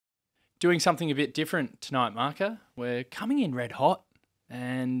doing something a bit different tonight, Marca. We're coming in red hot,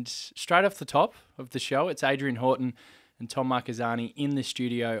 and straight off the top of the show, it's Adrian Horton and Tom Marquezani in the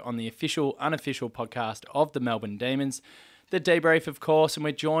studio on the official, unofficial podcast of the Melbourne Demons, the DeeBrief, of course, and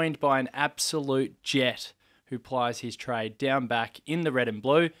we're joined by an absolute jet who plies his trade down back in the red and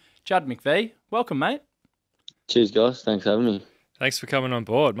blue, Judd McVee. Welcome, mate. Cheers, guys. Thanks for having me. Thanks for coming on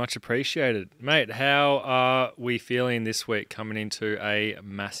board. Much appreciated. Mate, how are we feeling this week coming into a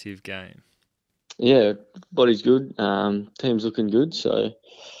massive game? Yeah, body's good. Team's looking good. So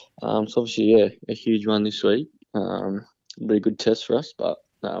it's obviously, a huge one this week. Be a good test for us, but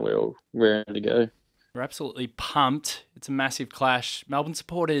we're all ready to go. We're absolutely pumped. It's a massive clash. Melbourne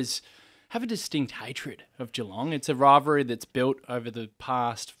supporters have a distinct hatred of Geelong. It's a rivalry that's built over the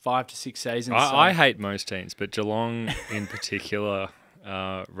past 5 to 6 seasons. I hate most teams, but Geelong in particular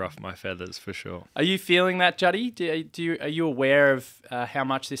rough my feathers for sure. Are you feeling that, Juddy? Are you aware of how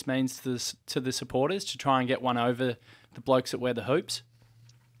much this means to the supporters to try and get one over the blokes that wear the hoops?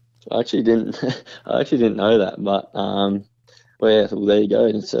 I actually didn't know that, but well, there you go.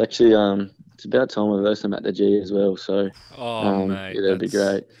 It's actually it's about time we verse them at the G as well. So mate, that'd be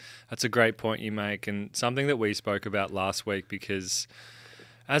great. That's a great point you make, and something that we spoke about last week, because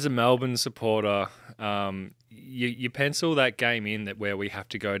as a Melbourne supporter, you pencil that game in where we have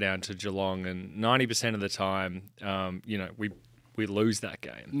to go down to Geelong, and 90% of the time, we lose that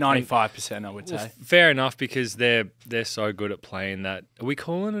game. 95%, I would say. Fair enough, because they're so good at playing that. Are we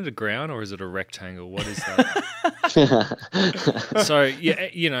calling it a ground or is it a rectangle? What is that? So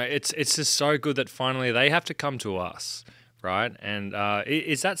it's just so good that finally they have to come to us. Right, and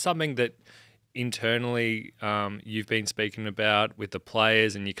is that something that internally you've been speaking about with the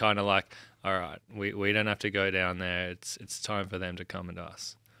players, and you kind of like, all right, we don't have to go down there. It's time for them to come to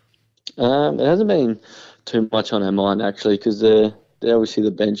us. It hasn't been too much on our mind actually, because they're obviously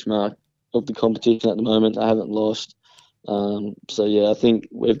the benchmark of the competition at the moment. They haven't lost, so yeah, I think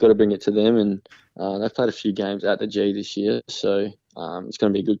we've got to bring it to them, and they've played a few games at the G this year, so it's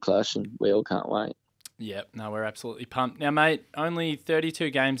going to be a good clash, and we all can't wait. Yep, no, we're absolutely pumped. Now, mate, only 32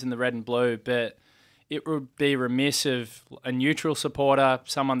 games in the red and blue, but it would be remiss of a neutral supporter,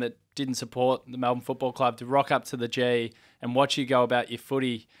 someone that didn't support the Melbourne Football Club, to rock up to the G and watch you go about your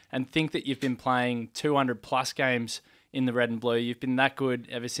footy and think that you've been playing 200-plus games in the red and blue. You've been that good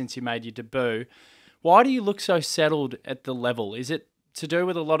ever since you made your debut. Why do you look so settled at the level? Is it to do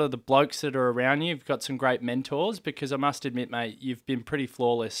with a lot of the blokes that are around you? You've got some great mentors, because I must admit, mate, you've been pretty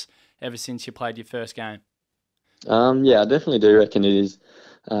flawless ever since you played your first game. Yeah, I definitely do reckon it is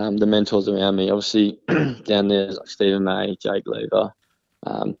the mentors around me. Obviously, down there is like Stephen May, Jake Lever,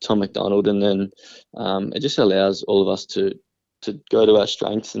 Tom McDonald, and then it just allows all of us to go to our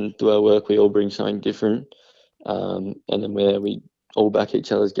strengths and do our work. We all bring something different, and then we all back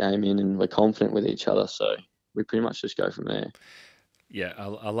each other's game in, and we're confident with each other. So we pretty much just go from there. Yeah,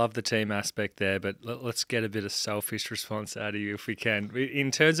 I love the team aspect there, but let's get a bit of selfish response out of you if we can.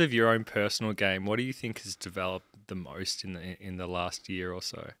 In terms of your own personal game, what do you think has developed the most in the last year or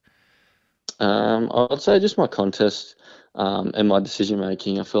so? I'd say just my contest and my decision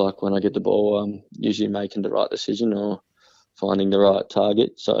making. I feel like when I get the ball, I'm usually making the right decision or finding the right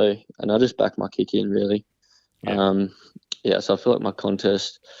target. So, and I just back my kick in really. Yeah. So I feel like my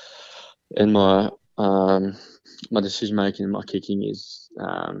contest and my decision making and my kicking is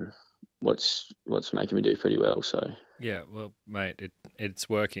what's making me do pretty well. So yeah, well, mate, it's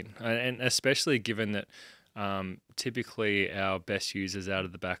working, and especially given that typically our best users out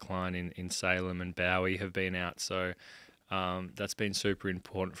of the back line in Salem and Bowie have been out, so that's been super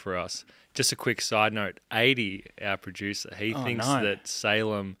important for us. Just a quick side note: 80, our producer, he thinks that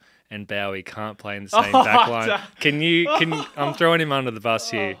Salem and Bowie can't play in the same back line. I'm throwing him under the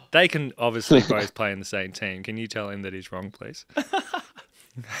bus here. They can obviously both play in the same team. Can you tell him that he's wrong, please?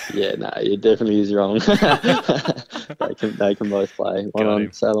 Yeah, no, he definitely is wrong. They can both play. One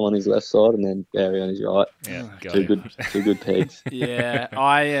on Salem on his left side, and then Bowie on his right. Yeah, two good pegs. Yeah,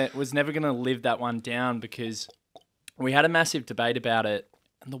 I was never going to live that one down, because we had a massive debate about it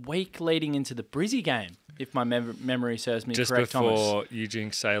in the week leading into the Brizzy game, if my memory serves me correct, Thomas. Just before you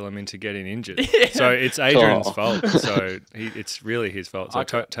jinxed Salem into getting injured. Yeah. So it's Adrian's fault. So it's really his fault. So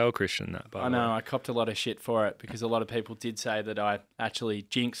tell Christian that, by the way. I know, I copped a lot of shit for it, because a lot of people did say that I actually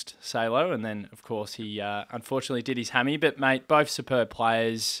jinxed Salo, and then, of course, he unfortunately did his hammy. But, mate, both superb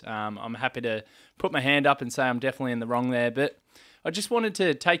players. I'm happy to put my hand up and say I'm definitely in the wrong there. But I just wanted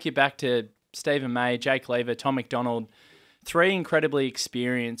to take you back to Stephen May, Jake Lever, Tom McDonald, 3 incredibly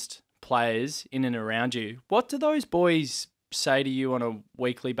experienced players in and around you. What do those boys say to you on a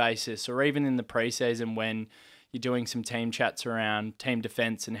weekly basis, or even in the preseason when you're doing some team chats around team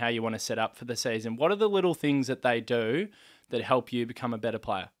defence and how you want to set up for the season. What are the little things that they do that help you become a better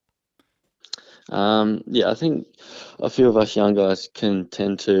player? Yeah, I think a few of us young guys can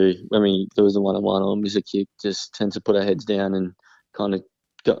tend to, when we there was a one-on-one or miss a kick, just tend to put our heads down and kind of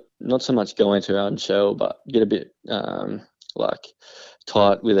not so much go into our own shell, but get a bit like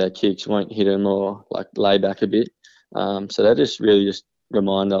tight with our kicks, won't hit them or like lay back a bit. So that just really just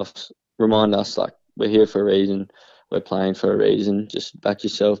remind us like we're here for a reason, we're playing for a reason. Just back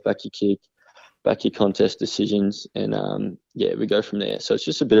yourself, back your kick, back your contest decisions, and we go from there. So it's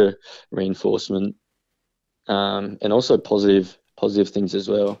just a bit of reinforcement, and also positive things as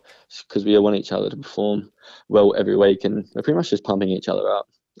well, because we all want each other to perform well every week, and we're pretty much just pumping each other up.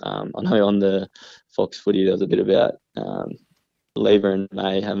 I know on the Fox Footy there was a bit about Lever and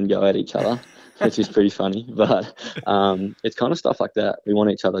May having to go at each other, which is pretty funny, but it's kind of stuff like that. We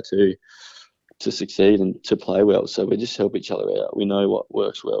want each other to succeed and to play well, so we just help each other out. We know what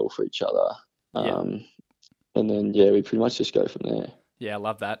works well for each other. And then, we pretty much just go from there. Yeah, I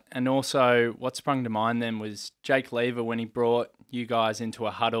love that. And also what sprung to mind then was Jake Lever when he brought you guys into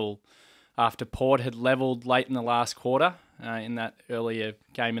a huddle after Port had levelled late in the last quarter in that earlier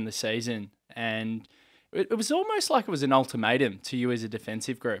game in the season. And it was almost like it was an ultimatum to you as a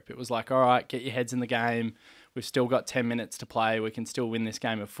defensive group. It was like, all right, get your heads in the game. We've still got 10 minutes to play. We can still win this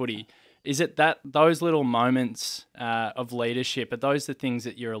game of footy. Is it that those little moments of leadership, are those the things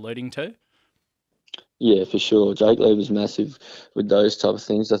that you're alluding to? Yeah, for sure. Jake Lever's massive with those type of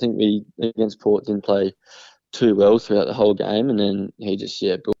things. I think we, against Port, didn't play too well throughout the whole game, and then he just,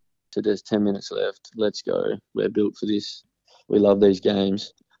 brought to there's 10 minutes left. Let's go. We're built for this. We love these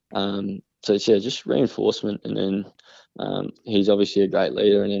games. So it's, just reinforcement, and then he's obviously a great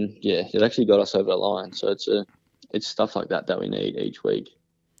leader, and then, it actually got us over the line. So it's stuff like that we need each week.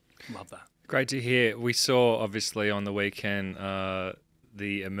 Love that. Great to hear. We saw, obviously, on the weekend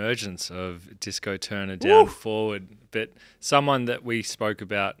the emergence of Disco Turner down forward, but someone that we spoke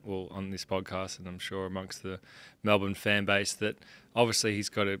about, on this podcast, and I'm sure amongst the Melbourne fan base, that obviously he's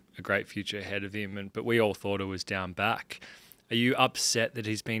got a great future ahead of him, but we all thought it was down back. Are you upset that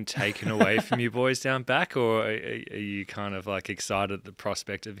he's been taken away from you boys down back, or are you kind of like excited at the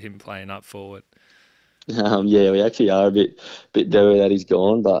prospect of him playing up forward? We actually are a bit dirty that he's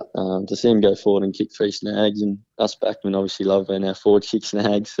gone, but to see him go forward and kick 3 snags, and us backmen obviously love when our forward kick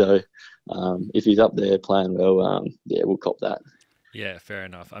snags. So if he's up there playing well, we'll cop that. Yeah, fair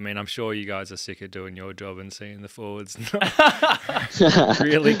enough. I mean, I'm sure you guys are sick of doing your job and seeing the forwards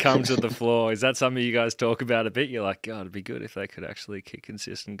really come to the floor. Is that something you guys talk about a bit? You're like, God, it'd be good if they could actually kick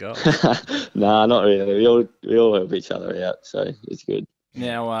consistent goals. Nah, not really. We all help each other out, so it's good.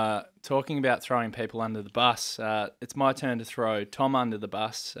 Now, talking about throwing people under the bus, it's my turn to throw Tom under the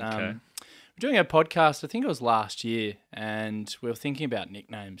bus. Okay. We're doing a podcast, I think it was last year, and we were thinking about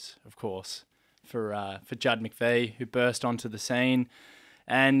nicknames, of course, for Judd McVee, who burst onto the scene.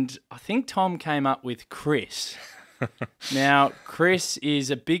 And I think Tom came up with Chris. Now, Chris is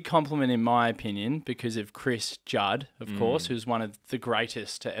a big compliment in my opinion because of Chris Judd, of course, who's one of the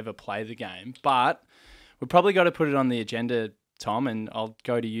greatest to ever play the game. But we've probably got to put it on the agenda, Tom, and I'll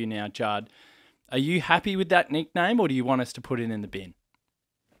go to you now, Judd. Are you happy with that nickname, or do you want us to put it in the bin?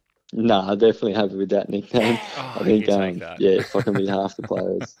 No, I'm definitely happy with that nickname. Oh, I think, that. if I can be half the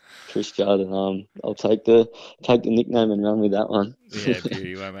players, Chris Judd, and I'll take the nickname and run with that one. Yeah,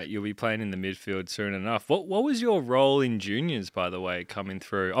 beauty, mate. You'll be playing in the midfield soon enough. What was your role in juniors, by the way, coming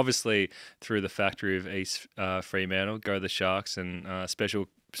through? Obviously, through the factory of East Fremantle, go the Sharks, and special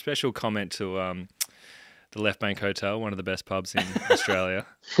comment to the Left Bank Hotel, one of the best pubs in Australia.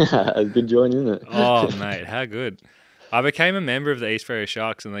 A good join, isn't it? Oh, mate, how good. I became a member of the East Ferry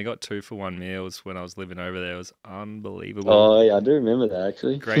Sharks, and they got 2-for-1 meals when I was living over there. It was unbelievable. Oh, yeah, I do remember that,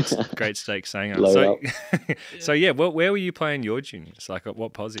 actually. Great steak sanger. Where were you playing your juniors? Like, at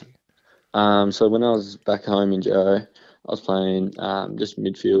what posse? So when I was back home in Joe, I was playing just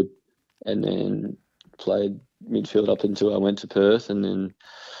midfield, and then played midfield up until I went to Perth, and then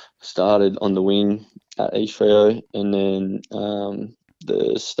started on the wing at East Freo, and then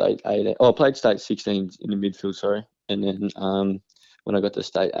the state 18. I played state 16 in the midfield, sorry. And then when I got to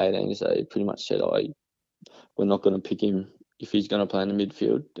state 18s, they pretty much said, we're not going to pick him if he's going to play in the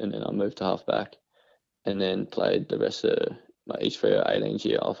midfield. And then I moved to halfback, and then played the rest of my East Freo 18s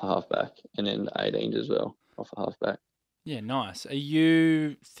year off a halfback, and then the 18s as well off a halfback. Yeah, nice. Are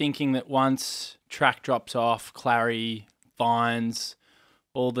you thinking that once track drops off, Clary, Vines,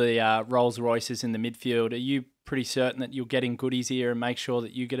 all the Rolls Royces in the midfield, are you pretty certain that you'll get in goodies here and make sure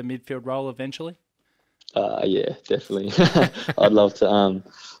that you get a midfield role eventually? Yeah, definitely. I'd love to.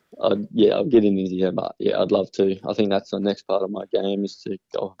 I'll get in easier, but yeah, I'd love to. I think that's the next part of my game is to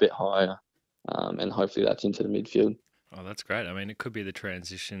go a bit higher, and hopefully that's into the midfield. Oh, that's great. I mean, it could be the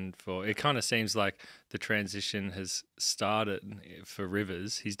transition for. It kind of seems like the transition has started for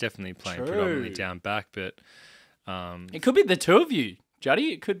Rivers. He's definitely playing predominantly down back, but it could be the two of you,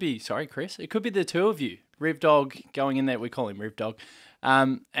 Juddy. It could be, sorry, Chris. It could be the two of you. Riv Dog going in there. We call him Riv Dog,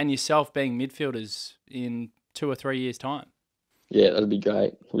 and yourself being midfielders in 2 or 3 years' time. Yeah, that'd be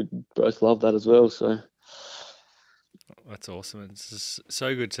great. We'd both love that as well. So that's awesome. It's just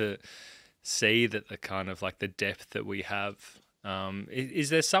so good to see that the kind of like the depth that we have. Is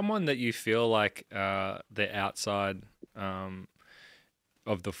there someone that you feel like the outside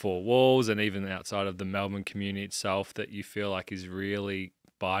of the four walls and even outside of the Melbourne community itself that you feel like is really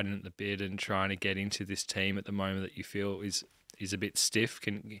biting at the bit and trying to get into this team at the moment that you feel is a bit stiff?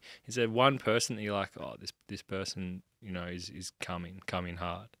 Is there one person that you're like, oh, this person, you know, is coming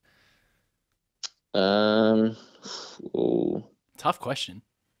hard? Tough question.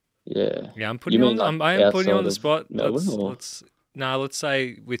 Yeah. Yeah, I'm putting you on. I am putting you on the spot. Melbourne, let's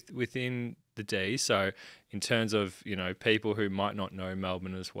say within the D. So in terms of, you know, people who might not know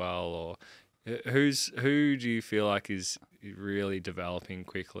Melbourne as well, or who do you feel like is really developing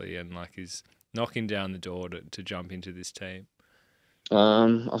quickly and like is knocking down the door to jump into this team?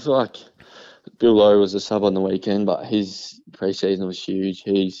 I feel like Bill Lowe was a sub on the weekend, but his pre-season was huge.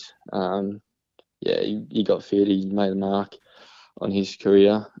 He's he got fit. He made a mark on his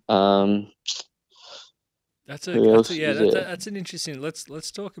career. That's an interesting.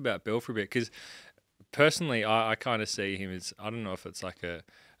 Let's talk about Bill for a bit, because personally, I kind of see him as, I don't know if it's like a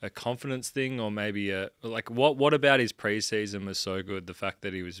confidence thing or maybe what about his preseason was so good? The fact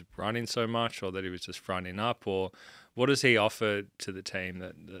that he was running so much, or that he was just fronting up, or what does he offer to the team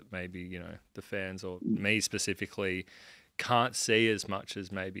that maybe, you know, the fans or me specifically can't see as much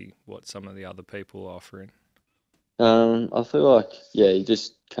as maybe what some of the other people are offering? I feel like, he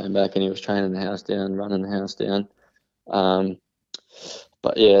just came back and he was training the house down, running the house down.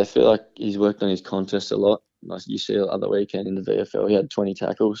 But yeah, I feel like he's worked on his contest a lot. Like you see the other weekend in the VFL, he had 20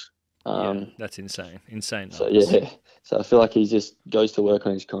 tackles. That's insane. Insane. So so I feel like he just goes to work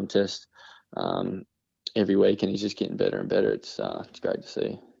on his contest every week, and he's just getting better and better. It's great to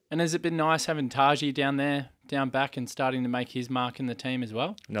see. And has it been nice having Taji down back and starting to make his mark in the team as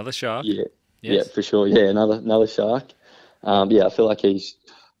well? Another shark. Yeah. Yes. Yeah, for sure. Yeah, another shark. I feel like he's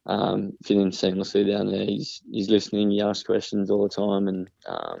fitting seamlessly down there. He's listening. He asks questions all the time, and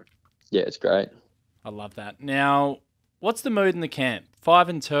it's great. I love that. Now, what's the mood in the camp?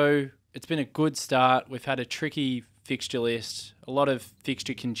 5-2. It's been a good start. We've had a tricky fixture list, a lot of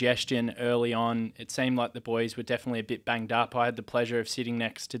fixture congestion early on. It seemed like the boys were definitely a bit banged up. I had the pleasure of sitting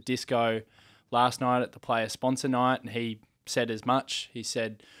next to Disco last night at the player sponsor night, and he said as much. He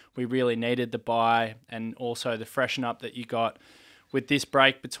said we really needed the bye and also the freshen up that you got with this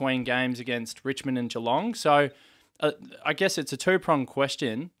break between games against Richmond and Geelong. So I guess it's a two-pronged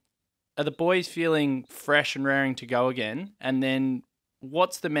question. Are the boys feeling fresh and raring to go again? And then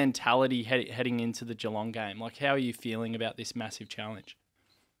what's the mentality heading into the Geelong game? Like, how are you feeling about this massive challenge?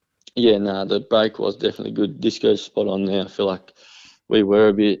 Yeah, the break was definitely good. Disco's spot on there. I feel like we were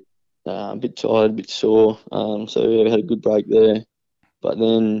a bit tired, a bit sore. So we had a good break there. But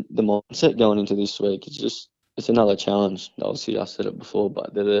then the mindset going into this week, it's another challenge. Obviously, I said it before,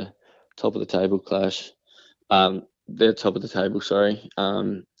 but they're the top of the table clash. They're top of the table, sorry.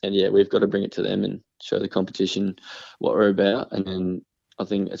 And we've got to bring it to them and show the competition what we're about. And then I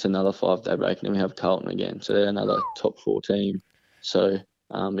think it's another 5-day break, and then we have Carlton again. So they're another top 4 team. So,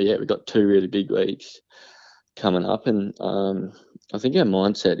 we've got 2 really big weeks coming up. And I think our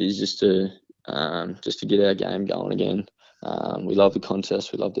mindset is just to get our game going again. We love the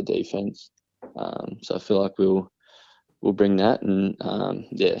contest. We love the defence. So I feel like we'll bring that, and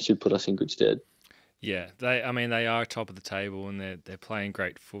it should put us in good stead. Yeah, they are top of the table, and they're playing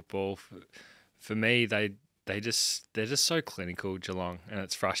great football. For me, they're just so clinical, Geelong, and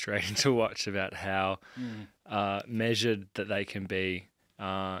it's frustrating to watch about how measured that they can be,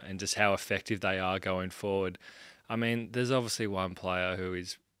 and just how effective they are going forward. I mean, there's obviously one player who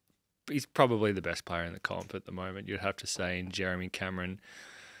he's probably the best player in the comp at the moment, you'd have to say, in Jeremy Cameron.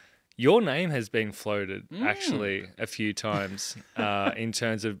 Your name has been floated actually a few times in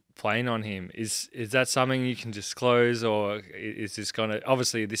terms of playing on him. Is that something you can disclose, or is this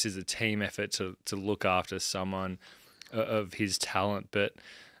obviously this is a team effort to look after someone of his talent, but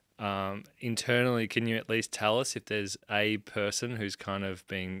internally, can you at least tell us if there's a person who's kind of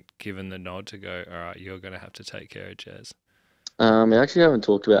been given the nod to go, all right, you're going to have to take care of Jez? We actually haven't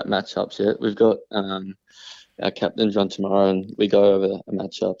talked about matchups yet. We've got our captain's run tomorrow, and we go over the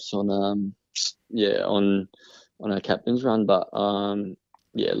matchups on on our captain's run. But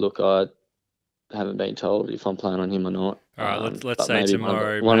look, I haven't been told if I'm playing on him or not. All right, let's but say maybe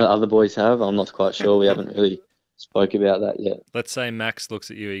tomorrow. One of the other boys have. I'm not quite sure. We haven't really spoke about that yet. Let's say Max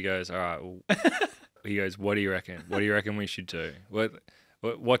looks at you. He goes, "All right." Well, he goes, "What do you reckon? What do you reckon we should do?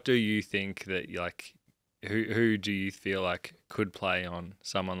 What do you think that like? Who do you feel like could play on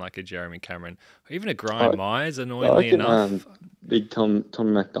someone like a Jeremy Cameron, or even a Graham Myers? Annoyingly enough, big Tom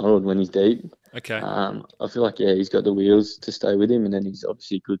McDonald when he's deep. Okay. I feel like he's got the wheels to stay with him, and then he's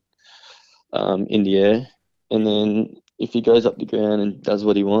obviously good in the air. And then if he goes up the ground and does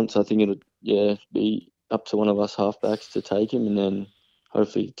what he wants, I think it'll be up to one of us halfbacks to take him, and then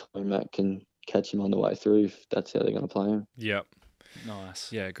hopefully Tommy Mac can catch him on the way through if that's how they're going to play him. Yep.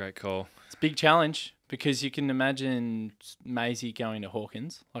 Nice. Yeah, great call. It's a big challenge because you can imagine Maisie going to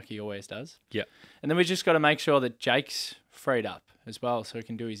Hawkins like he always does. Yep. And then we just got to make sure that Jake's freed up as well so he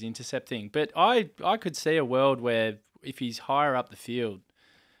can do his intercepting. But I could see a world where if he's higher up the field,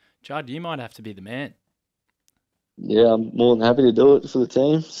 Judd, you might have to be the man. Yeah, I'm more than happy to do it for the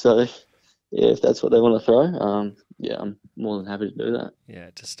team. So, if that's what they want to throw, I'm more than happy to do that.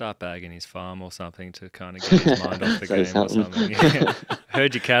 Yeah, to start bagging his farm or something to kind of get his mind off the game or something. Yeah.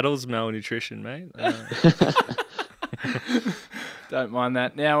 Heard your cattle's malnutrition, mate. Don't mind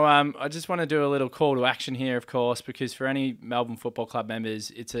that. Now, I just want to do a little call to action here, of course, because for any Melbourne Football Club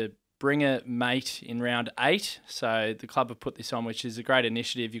members, it's a bring a mate in round 8. So the club have put this on, which is a great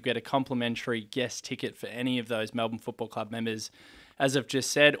initiative. You get a complimentary guest ticket for any of those Melbourne Football Club members. As I've just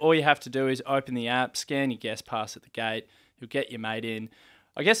said, all you have to do is open the app, scan your guest pass at the gate. You'll get your mate in.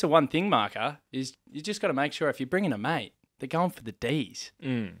 I guess the one thing, Marca, is you just got to make sure if you're bringing a mate, they're going for the Ds.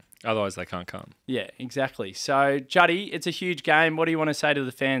 Otherwise, they can't come. Yeah, exactly. So, Juddy, it's a huge game. What do you want to say to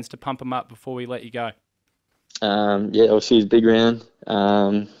the fans to pump them up before we let you go? Obviously it's a big round.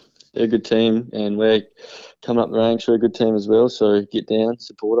 They're a good team, and we're coming up the ranks. We're a good team as well. So get down,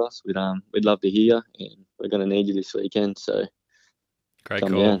 support us. We'd love to hear you, and we're going to need you this weekend. So great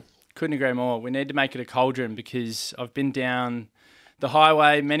come call. down. Couldn't agree more. We need to make it a cauldron because I've been down the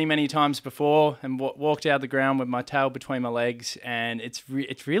highway many, many times before and walked out of the ground with my tail between my legs, and it's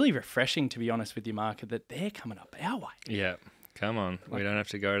really refreshing, to be honest with you, Marca, that they're coming up our way. Yeah. Come on. We don't have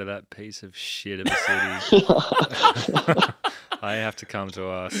to go to that piece of shit of a city. They have to come to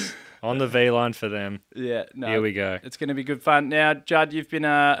us. On the V line for them. Yeah, no. Here we go. It's going to be good fun. Now, Judd, you've been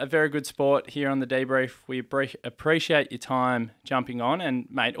a very good sport here on the DeeBrief. We appreciate your time jumping on. And,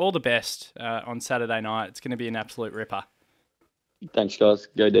 mate, all the best on Saturday night. It's going to be an absolute ripper. Thanks, guys.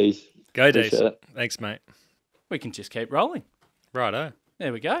 Go D's. Go D's. Thanks, mate. We can just keep rolling. Righto.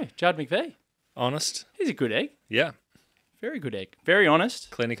 There we go. Judd McVee. Honest. He's a good egg. Yeah. Very good egg. Very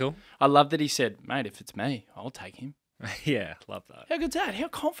honest. Clinical. I love that he said, mate, if it's me, I'll take him. Yeah, love that. How good's that? How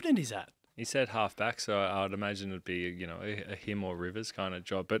confident is that? He said half back, so I would imagine it'd be a him or Rivers kind of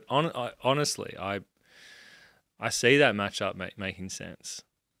job. But honestly, I see that matchup making sense.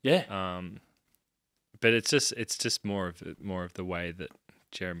 Yeah. But it's just more of the way that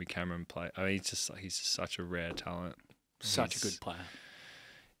Jeremy Cameron plays. I mean, he's just such a rare talent. Such a good player.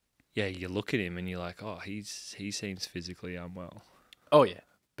 Yeah, you look at him and you're like, oh, he seems physically unwell. Oh yeah.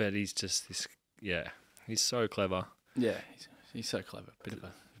 But he's just this. Yeah, he's so clever. Yeah, he's so clever. Bit of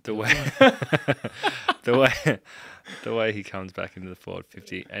a the way he comes back into the forward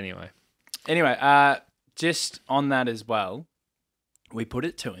 50. Anyway, just on that as well, we put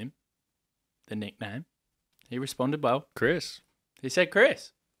it to him, the nickname. He responded well. Chris. He said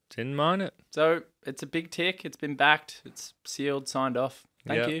Chris. Didn't mind it. So it's a big tick. It's been backed. It's sealed, signed off.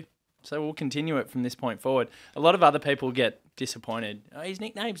 Thank you. So we'll continue it from this point forward. A lot of other people get disappointed. Oh, his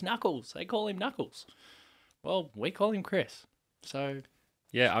nickname's Knuckles. They call him Knuckles. Well, we call him Chris. So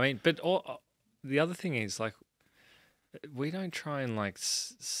yeah, I mean, but the other thing is, like, we don't try and like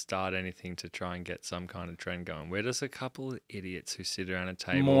start anything to try and get some kind of trend going. We're just a couple of idiots who sit around a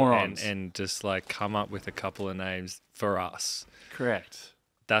table and just like come up with a couple of names for us. Correct.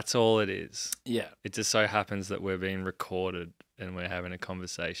 That's all it is. Yeah. It just so happens that we're being recorded and we're having a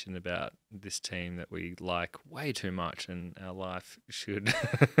conversation about this team that we like way too much, and our life should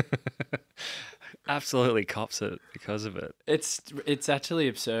absolutely cops it because of it. It's actually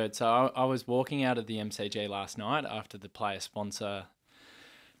absurd. So I was walking out of the MCG last night after the player sponsor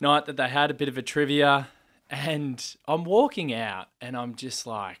night that they had, a bit of a trivia, and I'm walking out and I'm just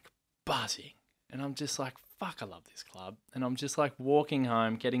like buzzing, and I'm just like, fuck, I love this club. And I'm just like walking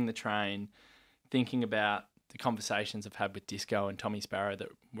home, getting the train, thinking about the conversations I've had with Disco and Tommy Sparrow that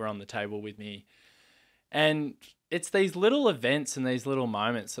were on the table with me. And it's these little events and these little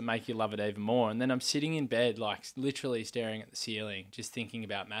moments that make you love it even more. And then I'm sitting in bed, like literally staring at the ceiling, just thinking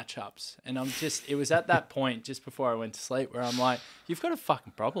about matchups. And it was at that point just before I went to sleep where I'm like, you've got a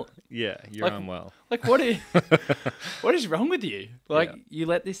fucking problem. Yeah, you're unwell. Like, what is wrong with you? Like, you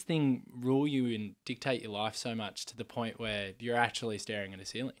let this thing rule you and dictate your life so much to the point where you're actually staring at a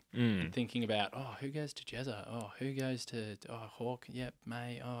ceiling and thinking about, oh, who goes to Jezza? Oh, who goes to Hawk? Yep,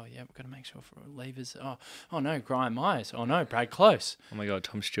 May. Oh, yeah, we've got to make sure for levers. Oh no, Brian Myers. Oh no, Brad Close. Oh my God,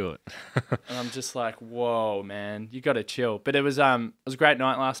 Tom Stewart. And I'm just like, whoa, man, you got to chill. But it was a great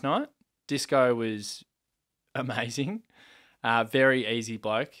night last night. Disco was amazing. Very easy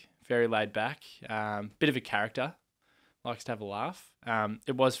bloke, very laid back. Bit of a character. Likes to have a laugh.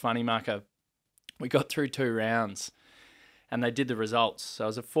 It was funny, Marca. We got through 2 rounds, and they did the results. So it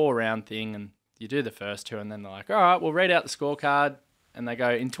was a 4-round thing, and you do the first 2, and then they're like, all right, we'll read out the scorecard, and they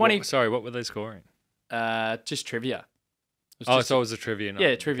go in 20. What were they scoring? Just trivia. So it was a trivia night.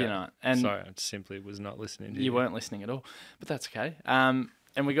 Yeah, trivia night. And sorry, I simply was not listening to you. You weren't listening at all, but that's okay.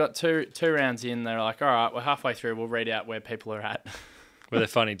 And we got two rounds in. They're like, all right, we're halfway through. We'll read out where people are at. Were there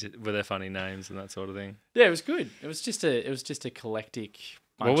funny names and that sort of thing? Yeah, it was good. It was just a collective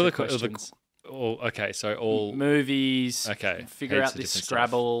bunch of questions. So all movies. Okay, figure out this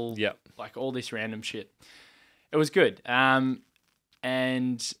Scrabble. Yep, like all this random shit. It was good. And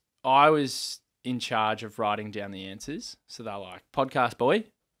I was in charge of writing down the answers. So they're like, podcast boy.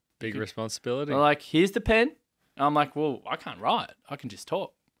 Big responsibility. They're like, here's the pen. And I'm like, well, I can't write. I can just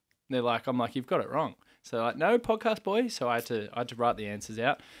talk. They're like, I'm like, you've got it wrong. So they're like, no, podcast boy. So I had to write the answers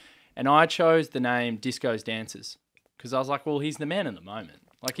out. And I chose the name Disco's Dancers because I was like, well, he's the man in the moment.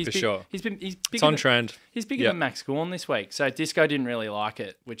 Like he's sure. He's it's on trend. He's bigger than Max Gorn this week. So Disco didn't really like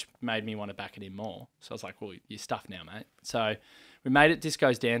it, which made me want to back it in more. So I was like, well, you're stuffed now, mate. So we made it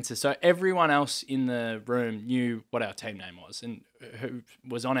Disco's Dancers. So everyone else in the room knew what our team name was and who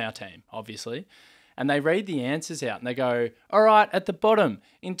was on our team, obviously. And they read the answers out and they go, all right, at the bottom,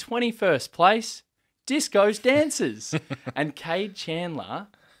 in 21st place, Disco's Dancers. And Cade Chandler,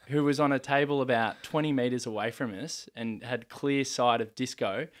 who was on a table about 20 metres away from us and had clear sight of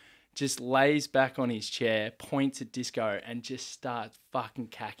Disco, just lays back on his chair, points at Disco and just starts fucking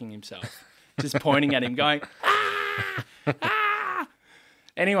cacking himself. Just pointing at him going, ah, ah.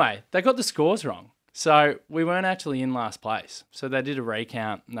 Anyway, they got the scores wrong. So we weren't actually in last place. So they did a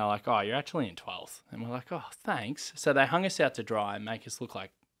recount and they're like, oh, you're actually in 12th. And we're like, oh, thanks. So they hung us out to dry and make us look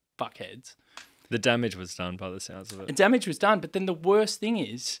like fuckheads. The damage was done by the sounds of it. The damage was done. But then the worst thing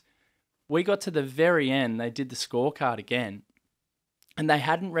is we got to the very end. They did the scorecard again. And they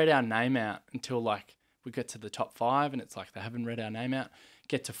hadn't read our name out until like we got to the top 5. And it's like they haven't read our name out.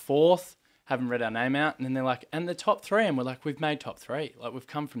 Get to 4th, haven't read our name out. And then they're like, and the top 3. And we're like, we've made top 3. Like we've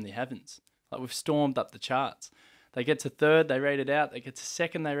come from the heavens. Like we've stormed up the charts. They get to 3rd, they read it out. They get to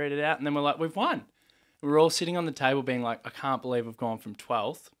 2nd, they read it out. And then we're like, we've won. We're all sitting on the table being like, I can't believe we've gone from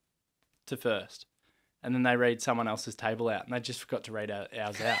 12th to 1st. And then they read someone else's table out and they just forgot to read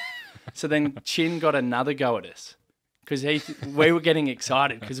ours out. So then Chin got another go at us because we were getting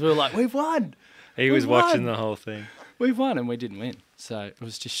excited because we were like, we've won. He was watching the whole thing. We've won and we didn't win. So it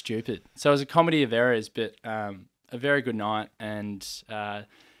was just stupid. So it was a comedy of errors, but a very good night. And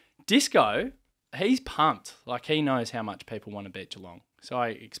Disco, he's pumped. Like he knows how much people want to beat Geelong. So I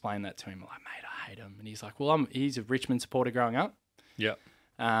explained that to him. I'm like, mate, I hate him. And he's like, well, he's a Richmond supporter growing up. Yep.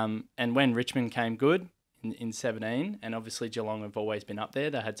 And when Richmond came good in 17, and obviously Geelong have always been up there,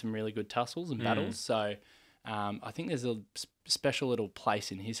 they had some really good tussles and battles. So I think there's a special little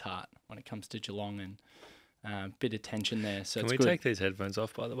place in his heart when it comes to Geelong and a bit of tension there. So Can we take these headphones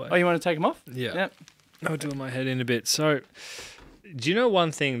off, by the way? Oh, you want to take them off? Yeah. Yep. I'll do my head in a bit. So do you know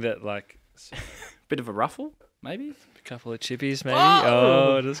one thing that like... Bit of a ruffle, maybe? A couple of chippies, maybe?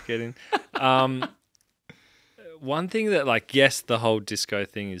 Oh, just kidding. One thing that, like, yes, the whole disco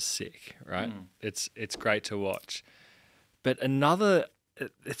thing is sick, right? It's great to watch. But another,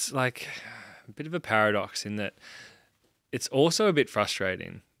 it's like a bit of a paradox in that it's also a bit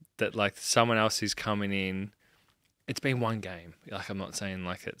frustrating that, like, someone else is coming in. It's been one game. Like, I'm not saying,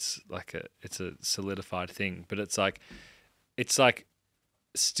 like, it's a solidified thing, but it's like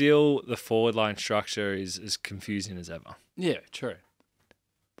still the forward line structure is as confusing as ever. Yeah, true.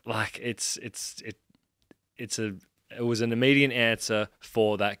 Like, it was an immediate answer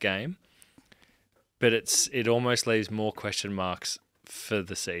for that game, but it almost leaves more question marks for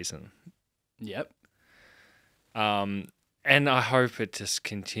the season. Yep. And I hope it just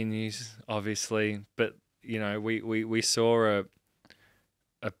continues, obviously. But you know, we saw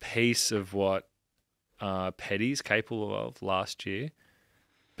a piece of what Petty's capable of last year,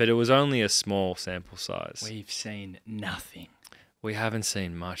 But it was only a small sample size. We've seen nothing. We haven't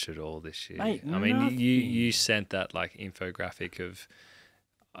seen much at all this year. Mate, I mean, nothing. you sent that like infographic of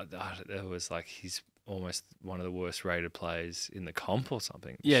it was like he's almost one of the worst rated players in the comp or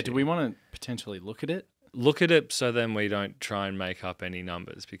something. Yeah, do we want to potentially look at it? Look at it so then we don't try and make up any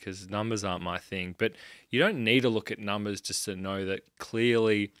numbers, because numbers aren't my thing. But you don't need to look at numbers just to know that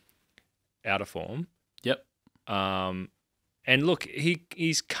clearly out of form. Yep. And look,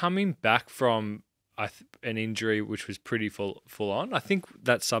 he's coming back from an injury which was pretty full on. I think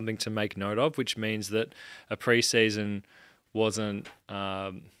that's something to make note of, which means that a preseason wasn't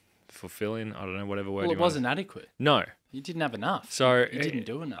fulfilling. I don't know, whatever word. Well, it wasn't adequate. No. You didn't have enough. So you didn't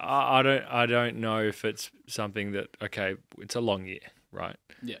do enough. I don't know if it's something that, okay, it's a long year, right?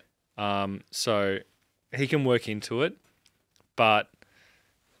 Yeah. So he can work into it, but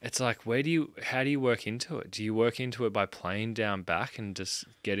it's like, how do you work into it? Do you work into it by playing down back and just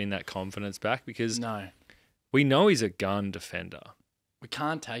getting that confidence back? Because no, we know he's a gun defender. we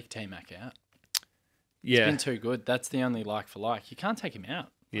can't take T-Mac out. Yeah. It's been too good. That's the only like for like. You can't take him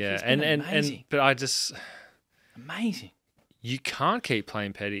out. Like, Yeah, he's been and amazing. but I just Amazing. you can't keep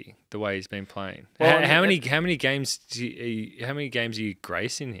playing Petty the way he's been playing. Well, how many games are you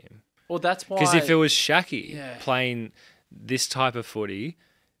gracing him? Well, that's why. Because if it was Shaki Yeah. playing this type of footy,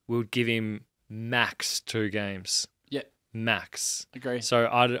 we would give him max 2 games. Yeah. Max. Agree. So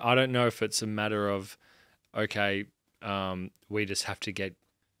I don't know if it's a matter of, okay, we just have to get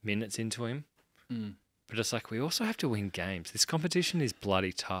minutes into him. Mm. But it's like, we also have to win games. This competition is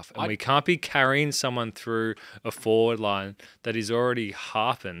bloody tough. And we can't be carrying someone through a forward line that is already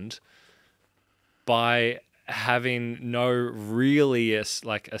harpened by having no really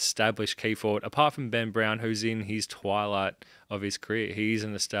established key forward, apart from Ben Brown, who's in his twilight of his career. He's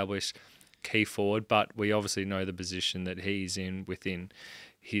an established key forward, but we obviously know the position that he's in within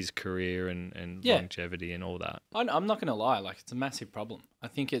his career and Yeah. longevity and all that. I'm not going to lie. Like, it's a massive problem. I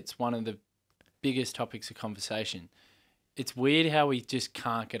think it's one of the biggest topics of conversation. It's weird how we just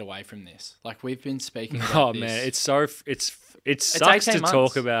can't get away from this. Like, we've been speaking about Oh this. man, it sucks 18 to months.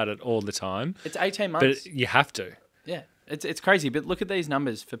 talk about it all the time, It's 18 months. but you have to. Yeah, it's crazy. But look at these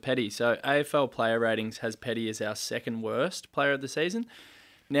numbers for Petty. So AFL player ratings has Petty as our second worst player of the season.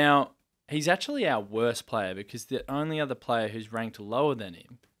 Now, he's actually our worst player because the only other player who's ranked lower than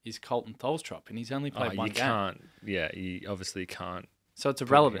him is Colton Tholstrup, and he's only played one You game. can't. Yeah, you obviously can't. So it's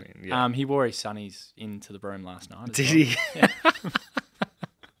irrelevant. him in, yeah. He wore his sunnies into the room last night. as Did well. he?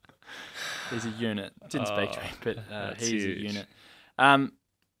 He's a unit. Didn't speak to him, but that's he's huge. a unit.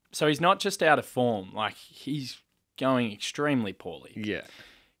 So he's not just out of form. Like, he's going extremely poorly. Yeah.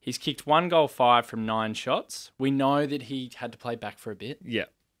 He's kicked 1 goal 5 from 9 shots. We know that he had to play back for a bit. Yeah.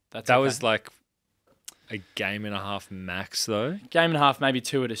 That's That okay. was like a game and a half max, though. Game and a half, maybe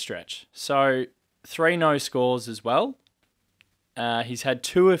 2 at a stretch. So 3 no scores as well. He's had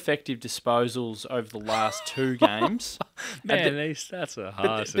 2 effective disposals over the last 2 games. Man, these stats are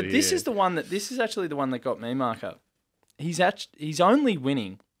hard to But this hear. is actually the one that got me, Marco. He's only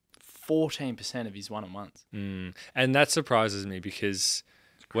winning 14% of his one-on-ones. And that surprises me because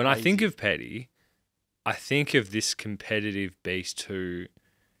when I think of Petty, I think of this competitive beast who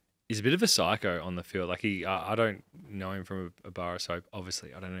is a bit of a psycho on the field. Like, I don't know him from a bar of soap.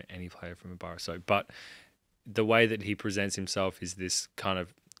 Obviously, I don't know any player from a bar of soap. But the way that he presents himself is this kind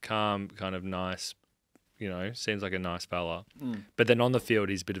of calm, kind of nice, seems like a nice fella. But then on the field,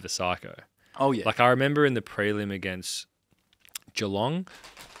 he's a bit of a psycho. Oh, yeah. Like, I remember in the prelim against Geelong,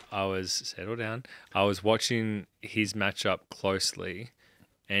 settle down. I was watching his matchup closely,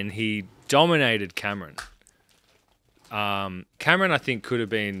 and he dominated Cameron. Cameron, I think, could have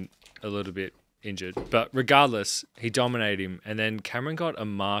been a little bit injured, but regardless, he dominated him. And then Cameron got a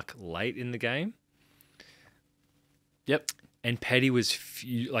mark late in the game. Yep. And Petty was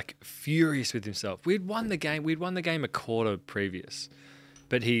furious with himself. We'd won the game. We'd won the game a quarter previous,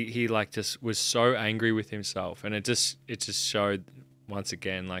 but he just was so angry with himself, and it just showed once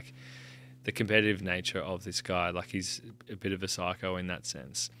again like the competitive nature of this guy. Like, he's a bit of a psycho in that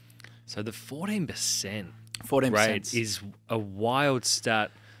sense. So the 14% 14% rate is a wild stat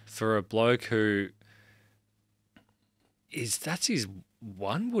for a bloke who that's his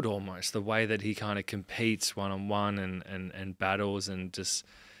one would almost, the way that he kind of competes one-on-one and battles and just,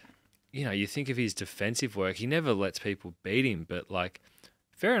 you think of his defensive work. He never lets people beat him, but like,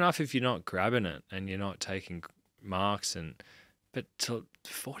 fair enough if you're not grabbing it and you're not taking marks, but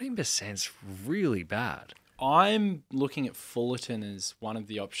 14% is really bad. I'm looking at Fullerton as one of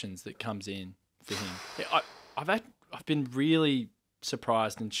the options that comes in for him. Yeah, I've been really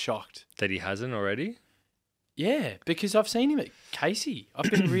surprised and shocked. That he hasn't already? Yeah, because I've seen him at Casey.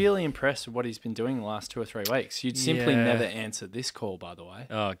 I've been really impressed with what he's been doing the last 2 or 3 weeks. You'd simply never answer this call, by the way.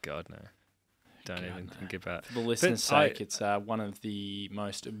 Oh, God, no. Don't even think about it. For the listener's sake, it's one of the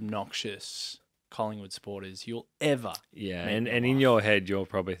most obnoxious Collingwood supporters you'll ever Yeah, meet and in your head, you're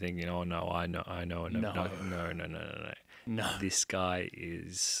probably thinking, oh, no, I know. No. No. This guy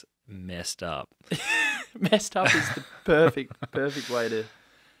is messed up. Messed up is the perfect way to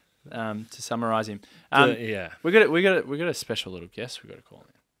summarise him. Yeah. We got a special little guest we got to call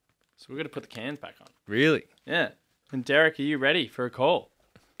in. So we're going to put the cans back on. Really? Yeah. And Derek, are you ready for a call?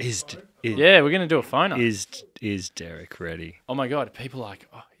 Yeah, we're going to do a phone up. Is Derek ready? Oh my God, people are like,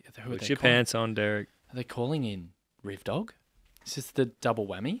 oh, who are Put they your calling? pants on, Derek. Are they calling in Riv Dog? Is this the double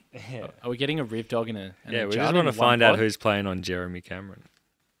whammy? Yeah. Are we getting a Riv Dog and a Yeah, we Judd just in want to one find out pod? who's playing on Jeremy Cameron.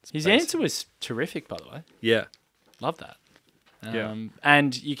 His answer was terrific, by the way. Yeah. Love that. Yeah.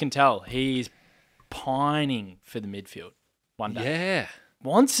 And you can tell he's pining for the midfield one day. Yeah.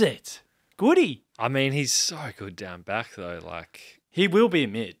 Wants it. Goody. I mean, he's so good down back, though. Like, He will be a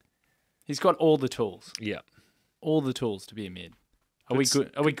mid. He's got all the tools. yeah. All the tools to be a mid. Are we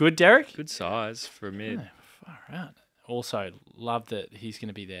good? Are we good, Derek? Good size for a mid. Yeah, far out. Also, love that he's going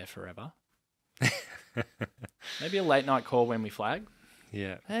to be there forever. Maybe a late night call when we flag.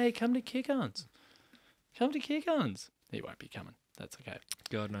 Yeah. Hey, come to Kick-Ons. Come to Kick-Ons. He won't be coming. That's okay.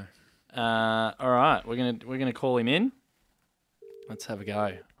 God, no. All right, we're gonna call him in. Let's have a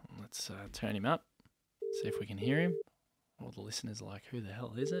go. Let's turn him up. See if we can hear him. All the listeners are like, who the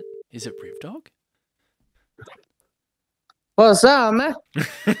hell is it? Is it Riv Dog? What's up, man?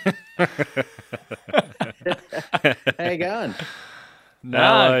 How you going?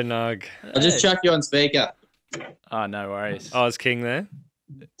 Hello, Nug. I'll just chuck you on speaker. Oh, no worries. Oh, is King there?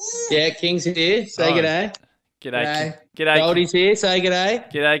 Yeah, King's here. Say Oh. g'day. G'day. G'day. Goldie's here. Say g'day.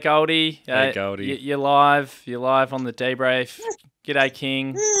 G'day, Goldie. Hey, Goldie. You're live. You're live on the DeeBrief. G'day,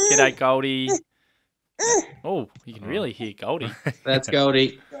 King. G'day, Goldie. Oh, you can really hear Goldie. That's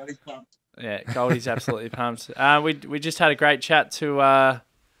Goldie. Yeah, Goldie's absolutely pumped. We just had a great chat to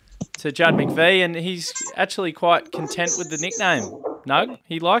Judd McVee, and he's actually quite content with the nickname. Nug,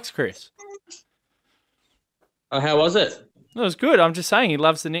 he likes Chris. Oh, how was it? It was good. I'm just saying he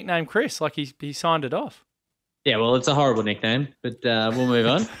loves the nickname Chris, like he signed it off. Yeah, well, it's a horrible nickname, but we'll move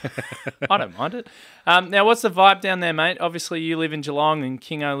on. I don't mind it. Now, what's the vibe down there, mate? Obviously, you live in Geelong, and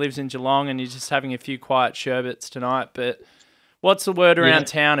Kingo lives in Geelong, and you're just having a few quiet sherbets tonight. But what's the word around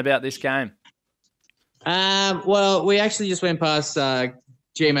town about this game? Well, we actually just went past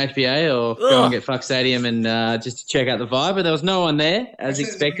GMHBA or Go and Get Fuck Stadium and just to check out the vibe, but there was no one there as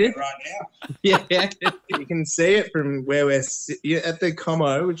expected. Right now, Yeah. you can see it from where we're at the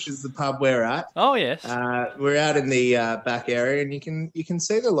Como, which is the pub we're at. Oh, yes. We're out in the back area, and you can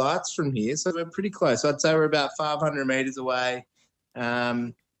see the lights from here, so we're pretty close. I'd say we're about 500 meters away,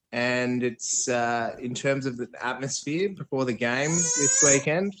 and it's in terms of the atmosphere before the game this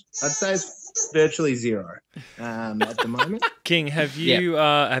weekend, I'd say it's virtually zero at the moment. King, have you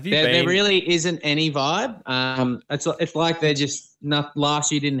There been? really isn't any vibe. It's like they're just not.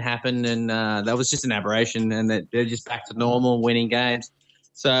 Last year didn't happen, and that was just an aberration, and that they're just back to normal, winning games.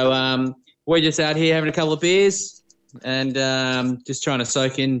 So we're just out here having a couple of beers and just trying to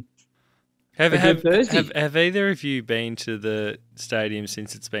soak in. Have Thursday. either of you been to the stadium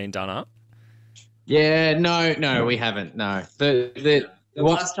since it's been done up? Yeah, no, we haven't. No, The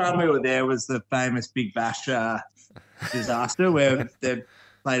last time we were there was the famous Big Bash disaster where they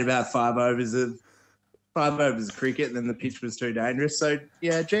played about 5 overs of cricket, and then the pitch was too dangerous. So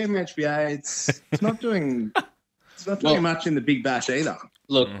yeah, GMHBA, it's not doing much in the Big Bash either.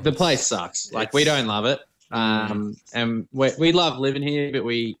 Look, the place sucks. Like we don't love it. And we love living here, but